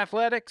Tennessee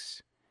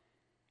athletics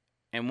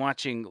and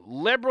watching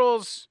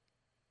liberals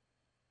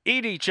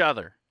eat each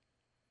other.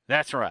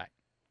 That's right.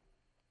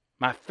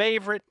 My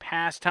favorite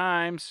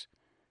pastimes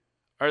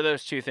are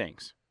those two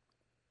things.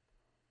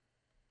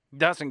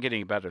 Doesn't get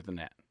any better than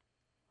that.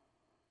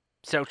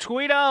 So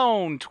tweet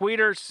on,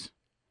 tweeters.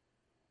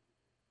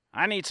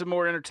 I need some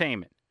more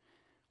entertainment.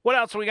 What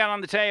else we got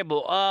on the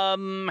table?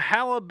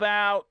 How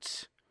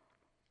about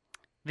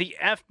the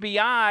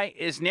FBI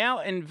is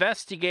now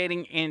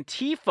investigating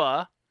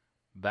Antifa?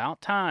 About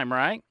time,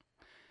 right?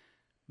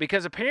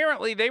 Because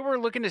apparently they were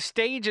looking to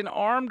stage an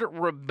armed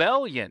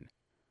rebellion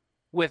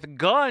with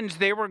guns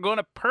they were going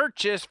to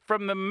purchase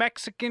from the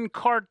Mexican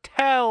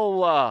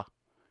cartel.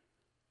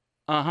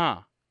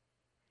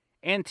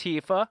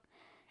 Antifa,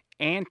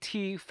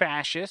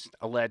 anti-fascist,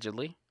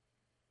 allegedly.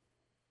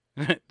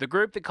 The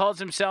group that calls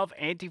themselves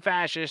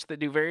anti-fascist, that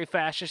do very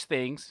fascist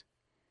things,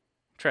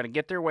 trying to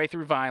get their way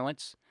through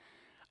violence,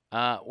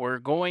 that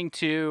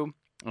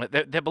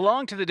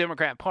belong to the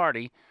Democrat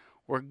Party,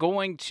 we're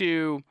going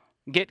to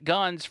get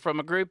guns from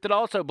a group that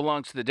also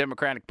belongs to the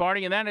Democratic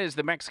Party, and that is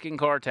the Mexican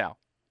cartel.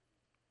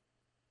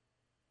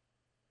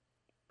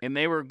 And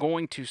they were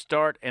going to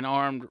start an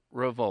armed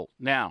revolt.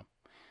 Now,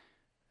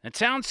 it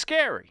sounds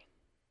scary,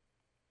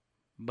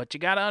 but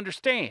you got to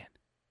understand,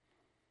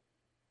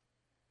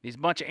 these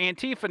bunch of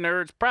Antifa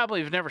nerds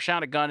probably have never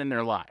shot a gun in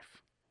their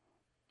life.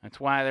 That's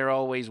why they're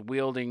always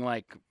wielding,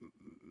 like,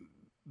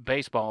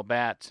 baseball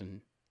bats and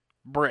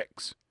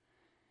bricks.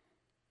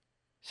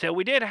 So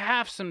we did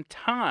have some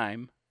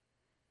time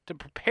to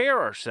prepare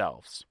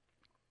ourselves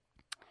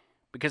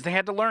because they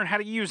had to learn how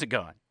to use a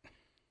gun.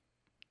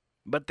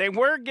 But they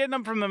were getting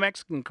them from the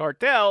Mexican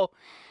cartel,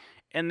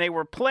 and they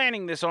were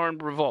planning this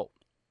armed revolt.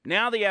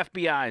 Now the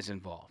FBI is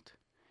involved.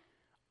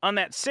 On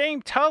that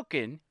same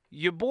token,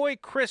 your boy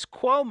Chris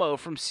Cuomo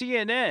from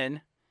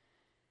CNN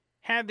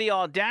had the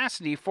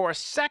audacity for a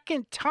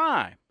second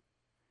time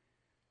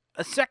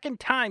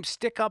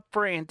stick up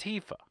for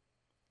Antifa.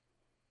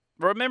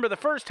 Remember, the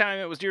first time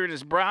it was during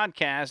his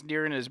broadcast,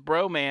 during his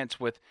bromance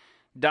with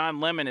Don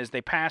Lemon as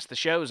they passed the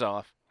shows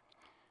off.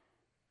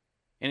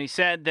 And he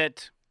said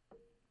that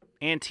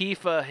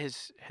Antifa,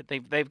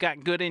 they've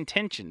got good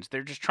intentions.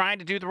 They're just trying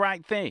to do the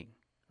right thing.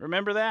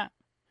 Remember that?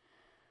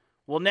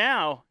 Well,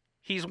 now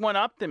he's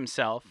one-upped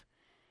himself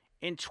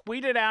and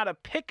tweeted out a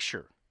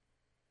picture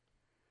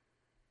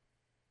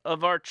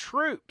of our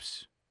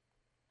troops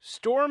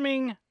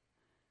storming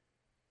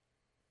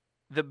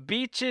the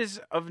beaches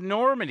of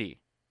Normandy,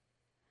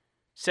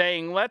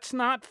 saying, let's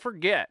not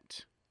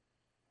forget.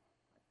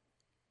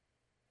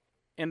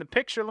 In the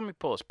picture, let me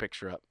pull this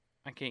picture up.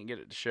 I can't get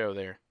it to show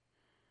there.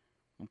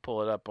 We'll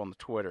pull it up on the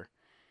Twitter.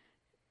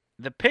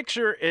 The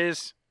picture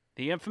is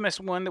the infamous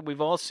one that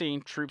we've all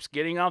seen, troops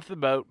getting off the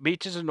boat,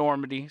 beaches of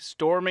Normandy,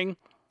 storming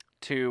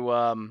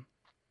to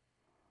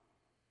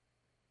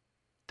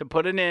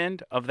put an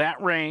end of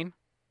that rain.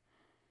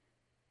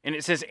 And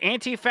it says,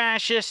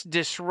 anti-fascists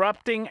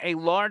disrupting a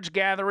large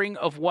gathering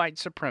of white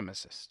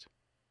supremacists.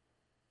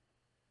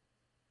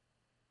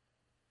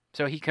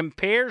 So he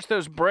compares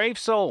those brave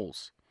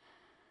souls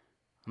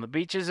on the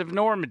beaches of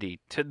Normandy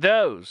to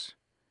those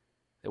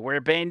that wear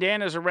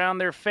bandanas around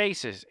their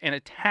faces and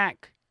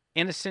attack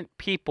innocent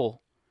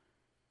people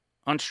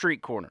on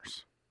street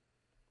corners.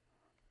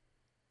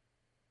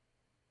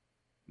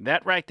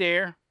 That right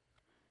there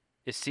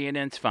is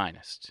CNN's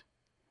finest.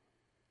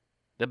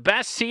 The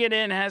best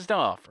CNN has to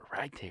offer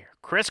right there.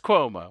 Chris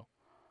Cuomo.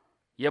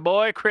 Your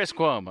boy, Chris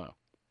Cuomo.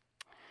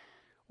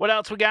 What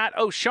else we got?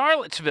 Oh,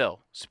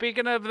 Charlottesville.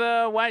 Speaking of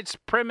the white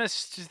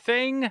supremacist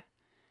thing,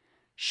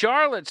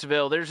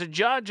 Charlottesville. There's a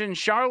judge in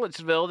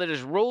Charlottesville that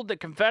has ruled that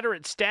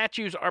Confederate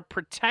statues are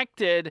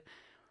protected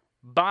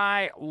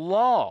by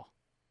law,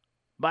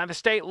 by the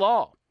state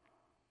law.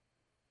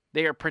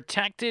 They are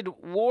protected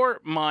war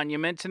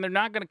monuments, and they're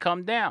not going to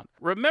come down.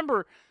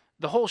 Remember,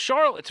 the whole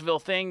Charlottesville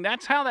thing,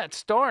 that's how that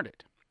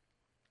started.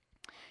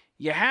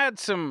 You had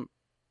some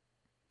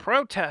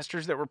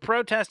protesters that were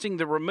protesting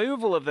the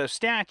removal of those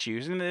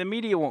statues, and the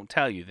media won't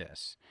tell you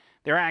this.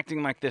 They're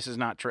acting like this is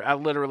not true. I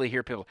literally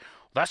hear people,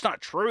 that's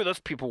not true. Those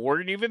people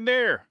weren't even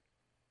there.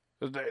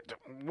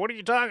 What are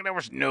you talking? There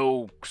was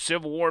no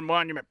Civil War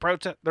monument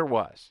protest. There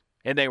was,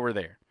 and they were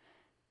there.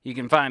 You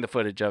can find the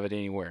footage of it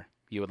anywhere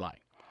you would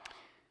like.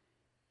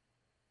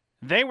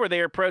 They were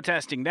there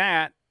protesting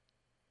that,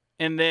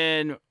 and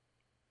then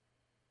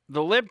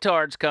the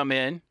libtards come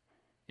in,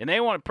 and they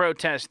want to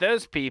protest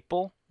those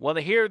people. Well,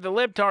 they hear the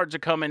libtards are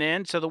coming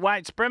in, so the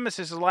white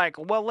supremacists are like,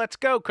 well, let's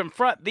go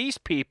confront these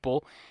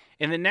people.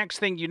 And the next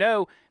thing you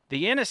know,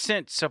 the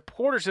innocent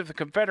supporters of the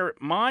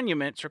Confederate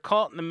monuments are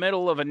caught in the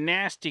middle of a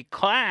nasty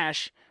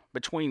clash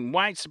between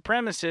white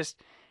supremacists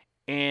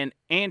and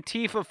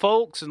Antifa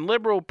folks and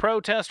liberal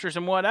protesters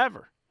and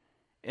whatever.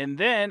 And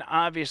then,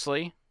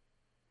 obviously,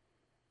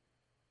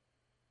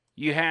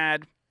 you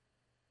had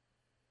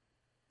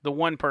the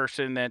one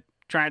person that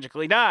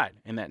tragically died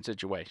in that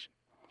situation.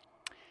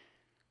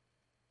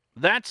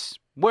 That's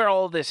where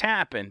all this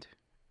happened.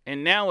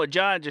 And now a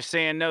judge is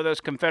saying, no,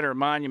 those Confederate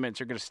monuments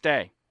are going to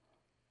stay,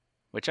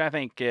 which I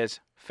think is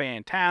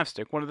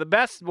fantastic. One of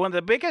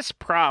the biggest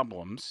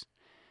problems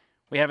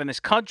we have in this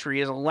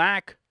country is a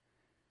lack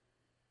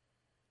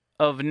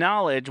of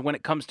knowledge when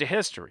it comes to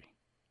history.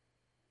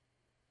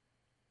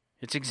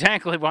 It's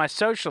exactly why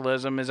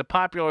socialism is a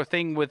popular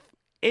thing with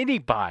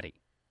anybody.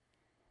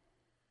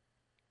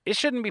 It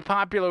shouldn't be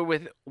popular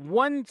with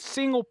one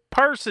single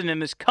person in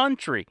this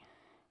country.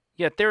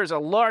 Yet there is a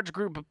large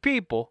group of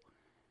people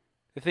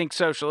that think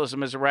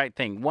socialism is the right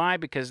thing. Why?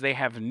 Because they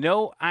have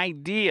no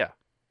idea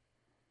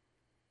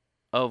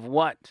of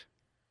what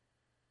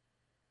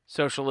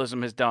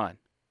socialism has done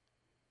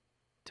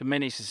to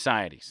many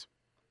societies.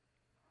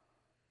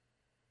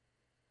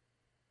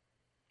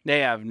 They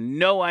have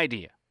no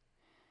idea.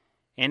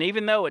 And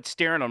even though it's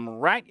staring them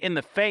right in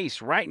the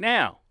face right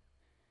now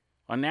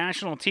on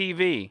national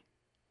TV,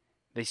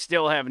 they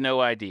still have no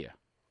idea.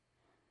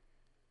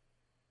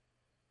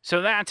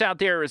 So that's out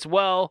there as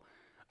well.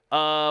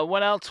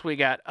 What else we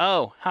got?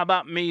 Oh, how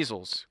about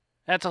measles?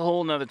 That's a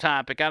whole nother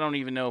topic I don't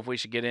even know if we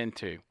should get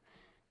into,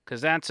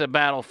 because that's a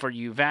battle for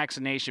you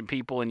vaccination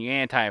people and you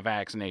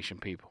anti-vaccination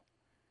people.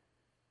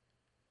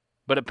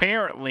 But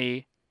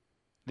apparently,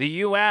 the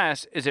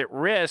U.S. is at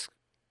risk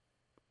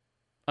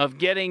of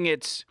getting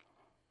its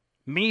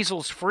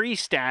measles-free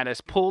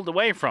status pulled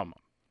away from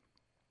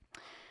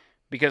them,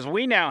 because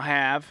we now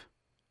have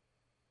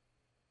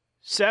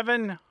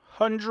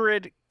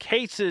 700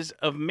 cases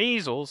of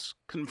measles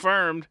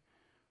confirmed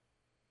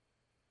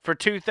for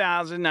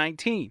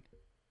 2019.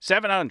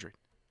 700.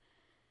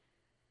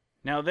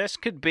 Now, this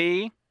could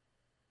be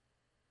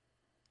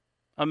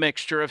a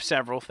mixture of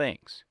several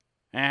things.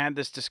 I had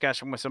this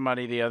discussion with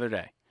somebody the other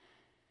day.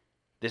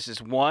 This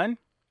is one,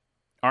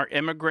 our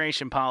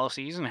immigration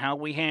policies and how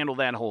we handle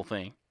that whole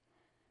thing.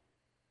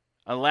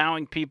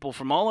 Allowing people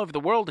from all over the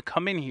world to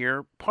come in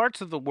here,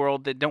 parts of the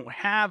world that don't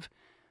have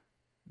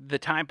the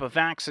type of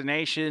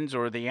vaccinations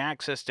or the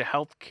access to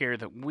health care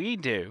that we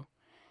do,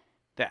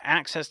 the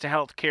access to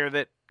health care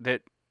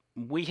that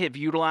we have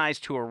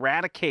utilized to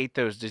eradicate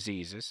those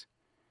diseases.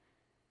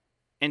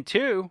 And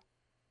two,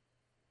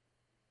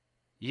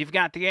 you've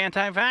got the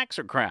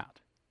anti-vaxxer crowd.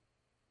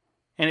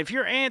 And if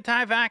you're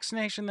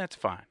anti-vaccination, that's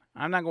fine.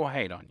 I'm not going to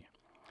hate on you.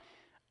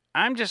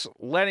 I'm just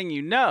letting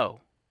you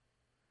know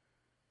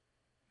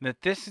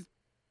that this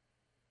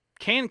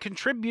can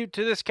contribute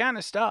to this kind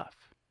of stuff.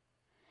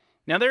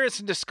 Now, there is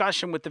a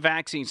discussion with the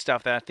vaccine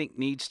stuff that I think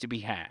needs to be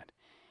had,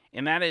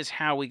 and that is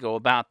how we go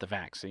about the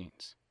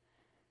vaccines.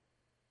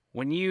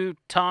 When you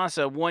toss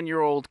a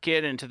 1-year-old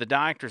kid into the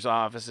doctor's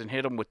office and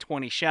hit them with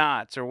 20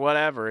 shots or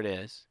whatever it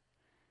is,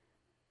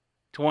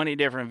 20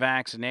 different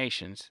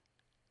vaccinations,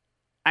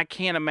 I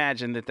can't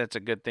imagine that that's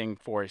a good thing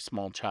for a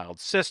small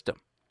child's system.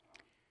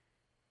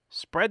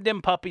 Spread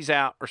them puppies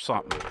out or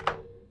something.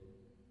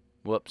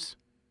 Whoops.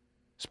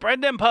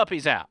 Spread them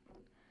puppies out.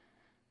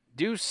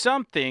 Do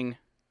something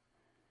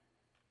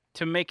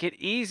to make it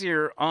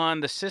easier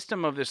on the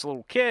system of this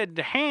little kid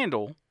to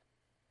handle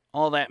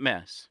all that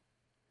mess.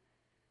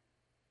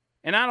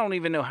 And I don't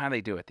even know how they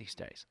do it these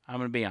days. I'm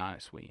going to be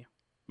honest with you.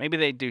 Maybe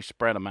they do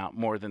spread them out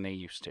more than they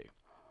used to.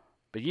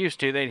 But used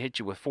to, they'd hit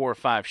you with 4 or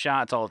 5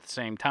 shots all at the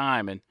same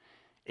time, and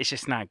it's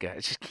just not good.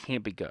 It just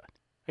can't be good.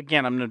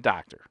 Again, I'm no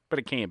doctor, but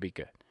it can't be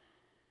good.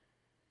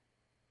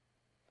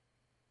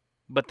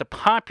 But the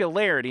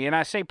popularity, and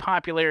I say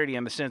popularity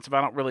in the sense of I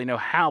don't really know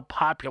how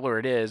popular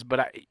it is,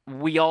 but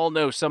we all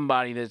know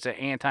somebody that's an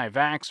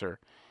anti-vaxxer,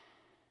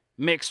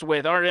 mixed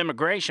with our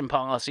immigration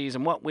policies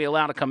and what we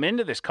allow to come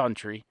into this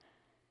country,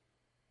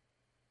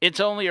 it's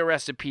only a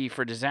recipe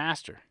for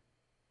disaster.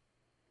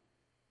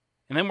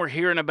 And then we're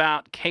hearing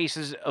about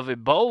cases of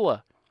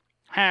Ebola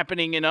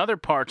happening in other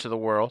parts of the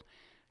world.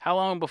 How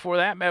long before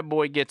that bad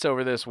boy gets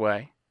over this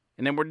way?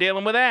 And then we're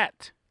dealing with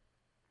that.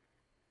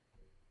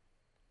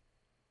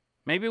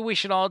 Maybe we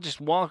should all just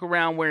walk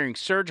around wearing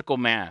surgical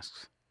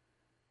masks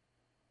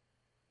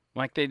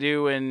like they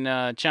do in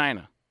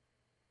China.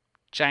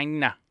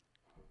 How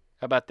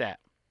about that?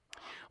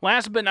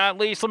 Last but not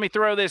least, let me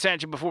throw this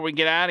at you before we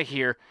get out of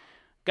here.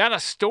 Got a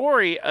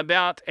story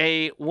about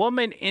a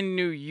woman in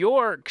New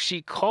York.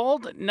 She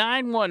called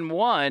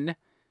 911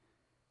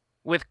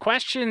 with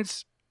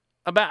questions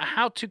about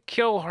how to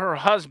kill her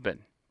husband.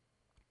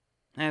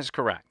 That is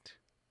correct.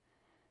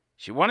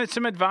 She wanted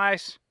some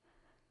advice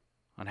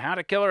on how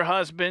to kill her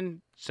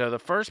husband, so the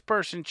first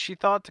person she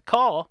thought to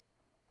call,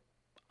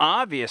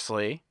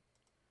 obviously,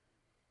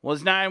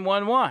 was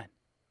 911.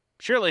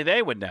 Surely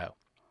they would know.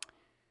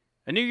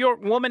 A New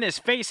York woman is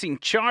facing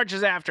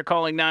charges after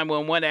calling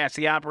 911 to ask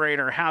the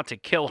operator how to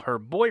kill her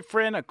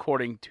boyfriend,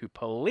 according to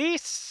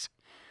police.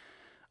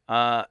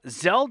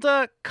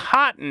 Zelda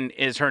Cotton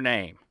is her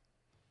name.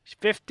 She's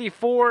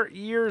 54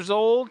 years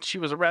old. She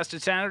was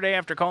arrested Saturday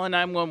after calling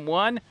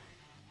 911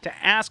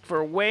 to ask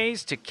for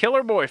ways to kill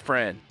her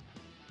boyfriend.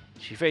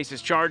 She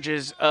faces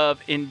charges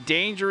of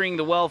endangering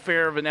the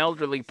welfare of an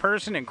elderly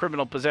person and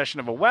criminal possession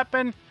of a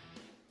weapon.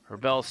 Her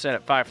bail is set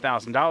at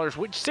 $5,000,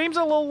 which seems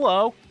a little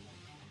low,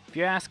 if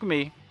you ask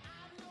me.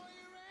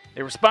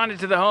 They responded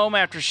to the home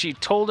after she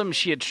told him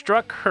she had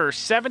struck her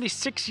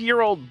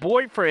 76-year-old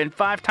boyfriend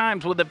 5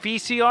 times with a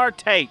VCR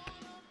tape.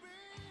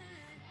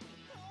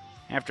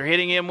 After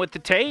hitting him with the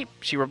tape,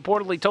 she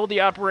reportedly told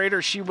the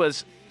operator she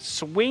was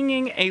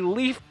swinging a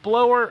leaf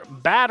blower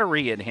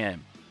battery at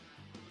him.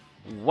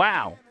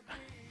 Wow.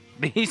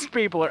 These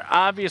people are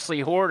obviously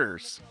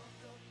hoarders.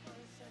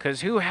 Because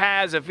who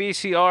has a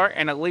VCR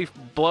and a leaf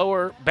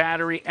blower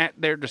battery at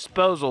their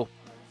disposal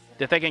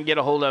that they can get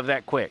a hold of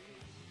that quick?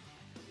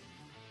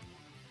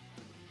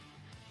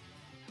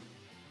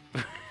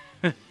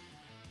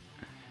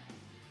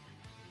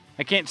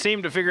 I can't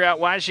seem to figure out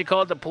why she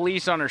called the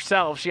police on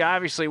herself. She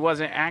obviously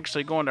wasn't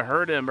actually going to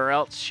hurt him, or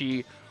else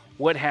she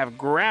would have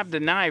grabbed a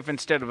knife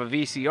instead of a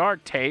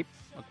VCR tape,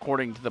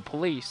 according to the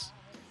police.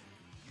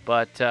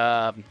 But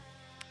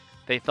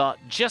they thought,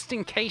 just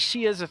in case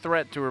she is a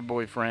threat to her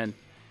boyfriend,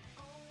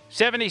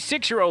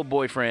 76-year-old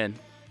boyfriend,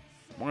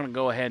 we're going to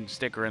go ahead and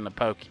stick her in the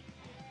pokey.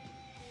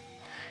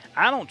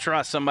 I don't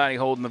trust somebody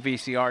holding the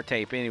VCR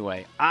tape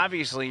anyway.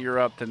 Obviously, you're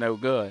up to no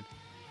good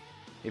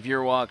if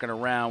you're walking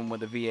around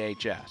with a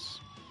VHS.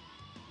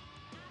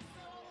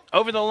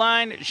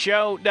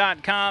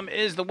 OverTheLineShow.com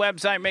is the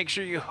website. Make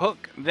sure you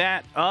hook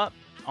that up.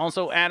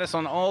 Also, add us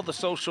on all the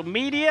social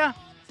media.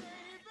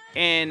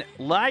 And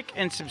like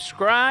and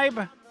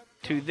subscribe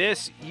to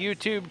this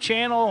YouTube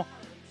channel.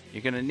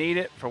 You're going to need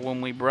it for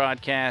when we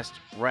broadcast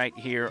right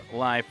here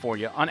live for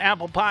you. On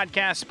Apple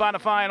Podcasts,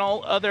 Spotify, and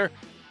all other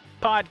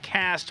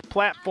podcast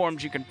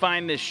platforms, you can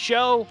find this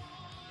show.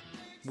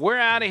 We're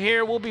out of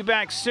here. We'll be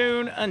back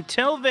soon.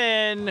 Until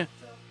then,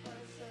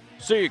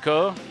 see you,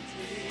 cuz.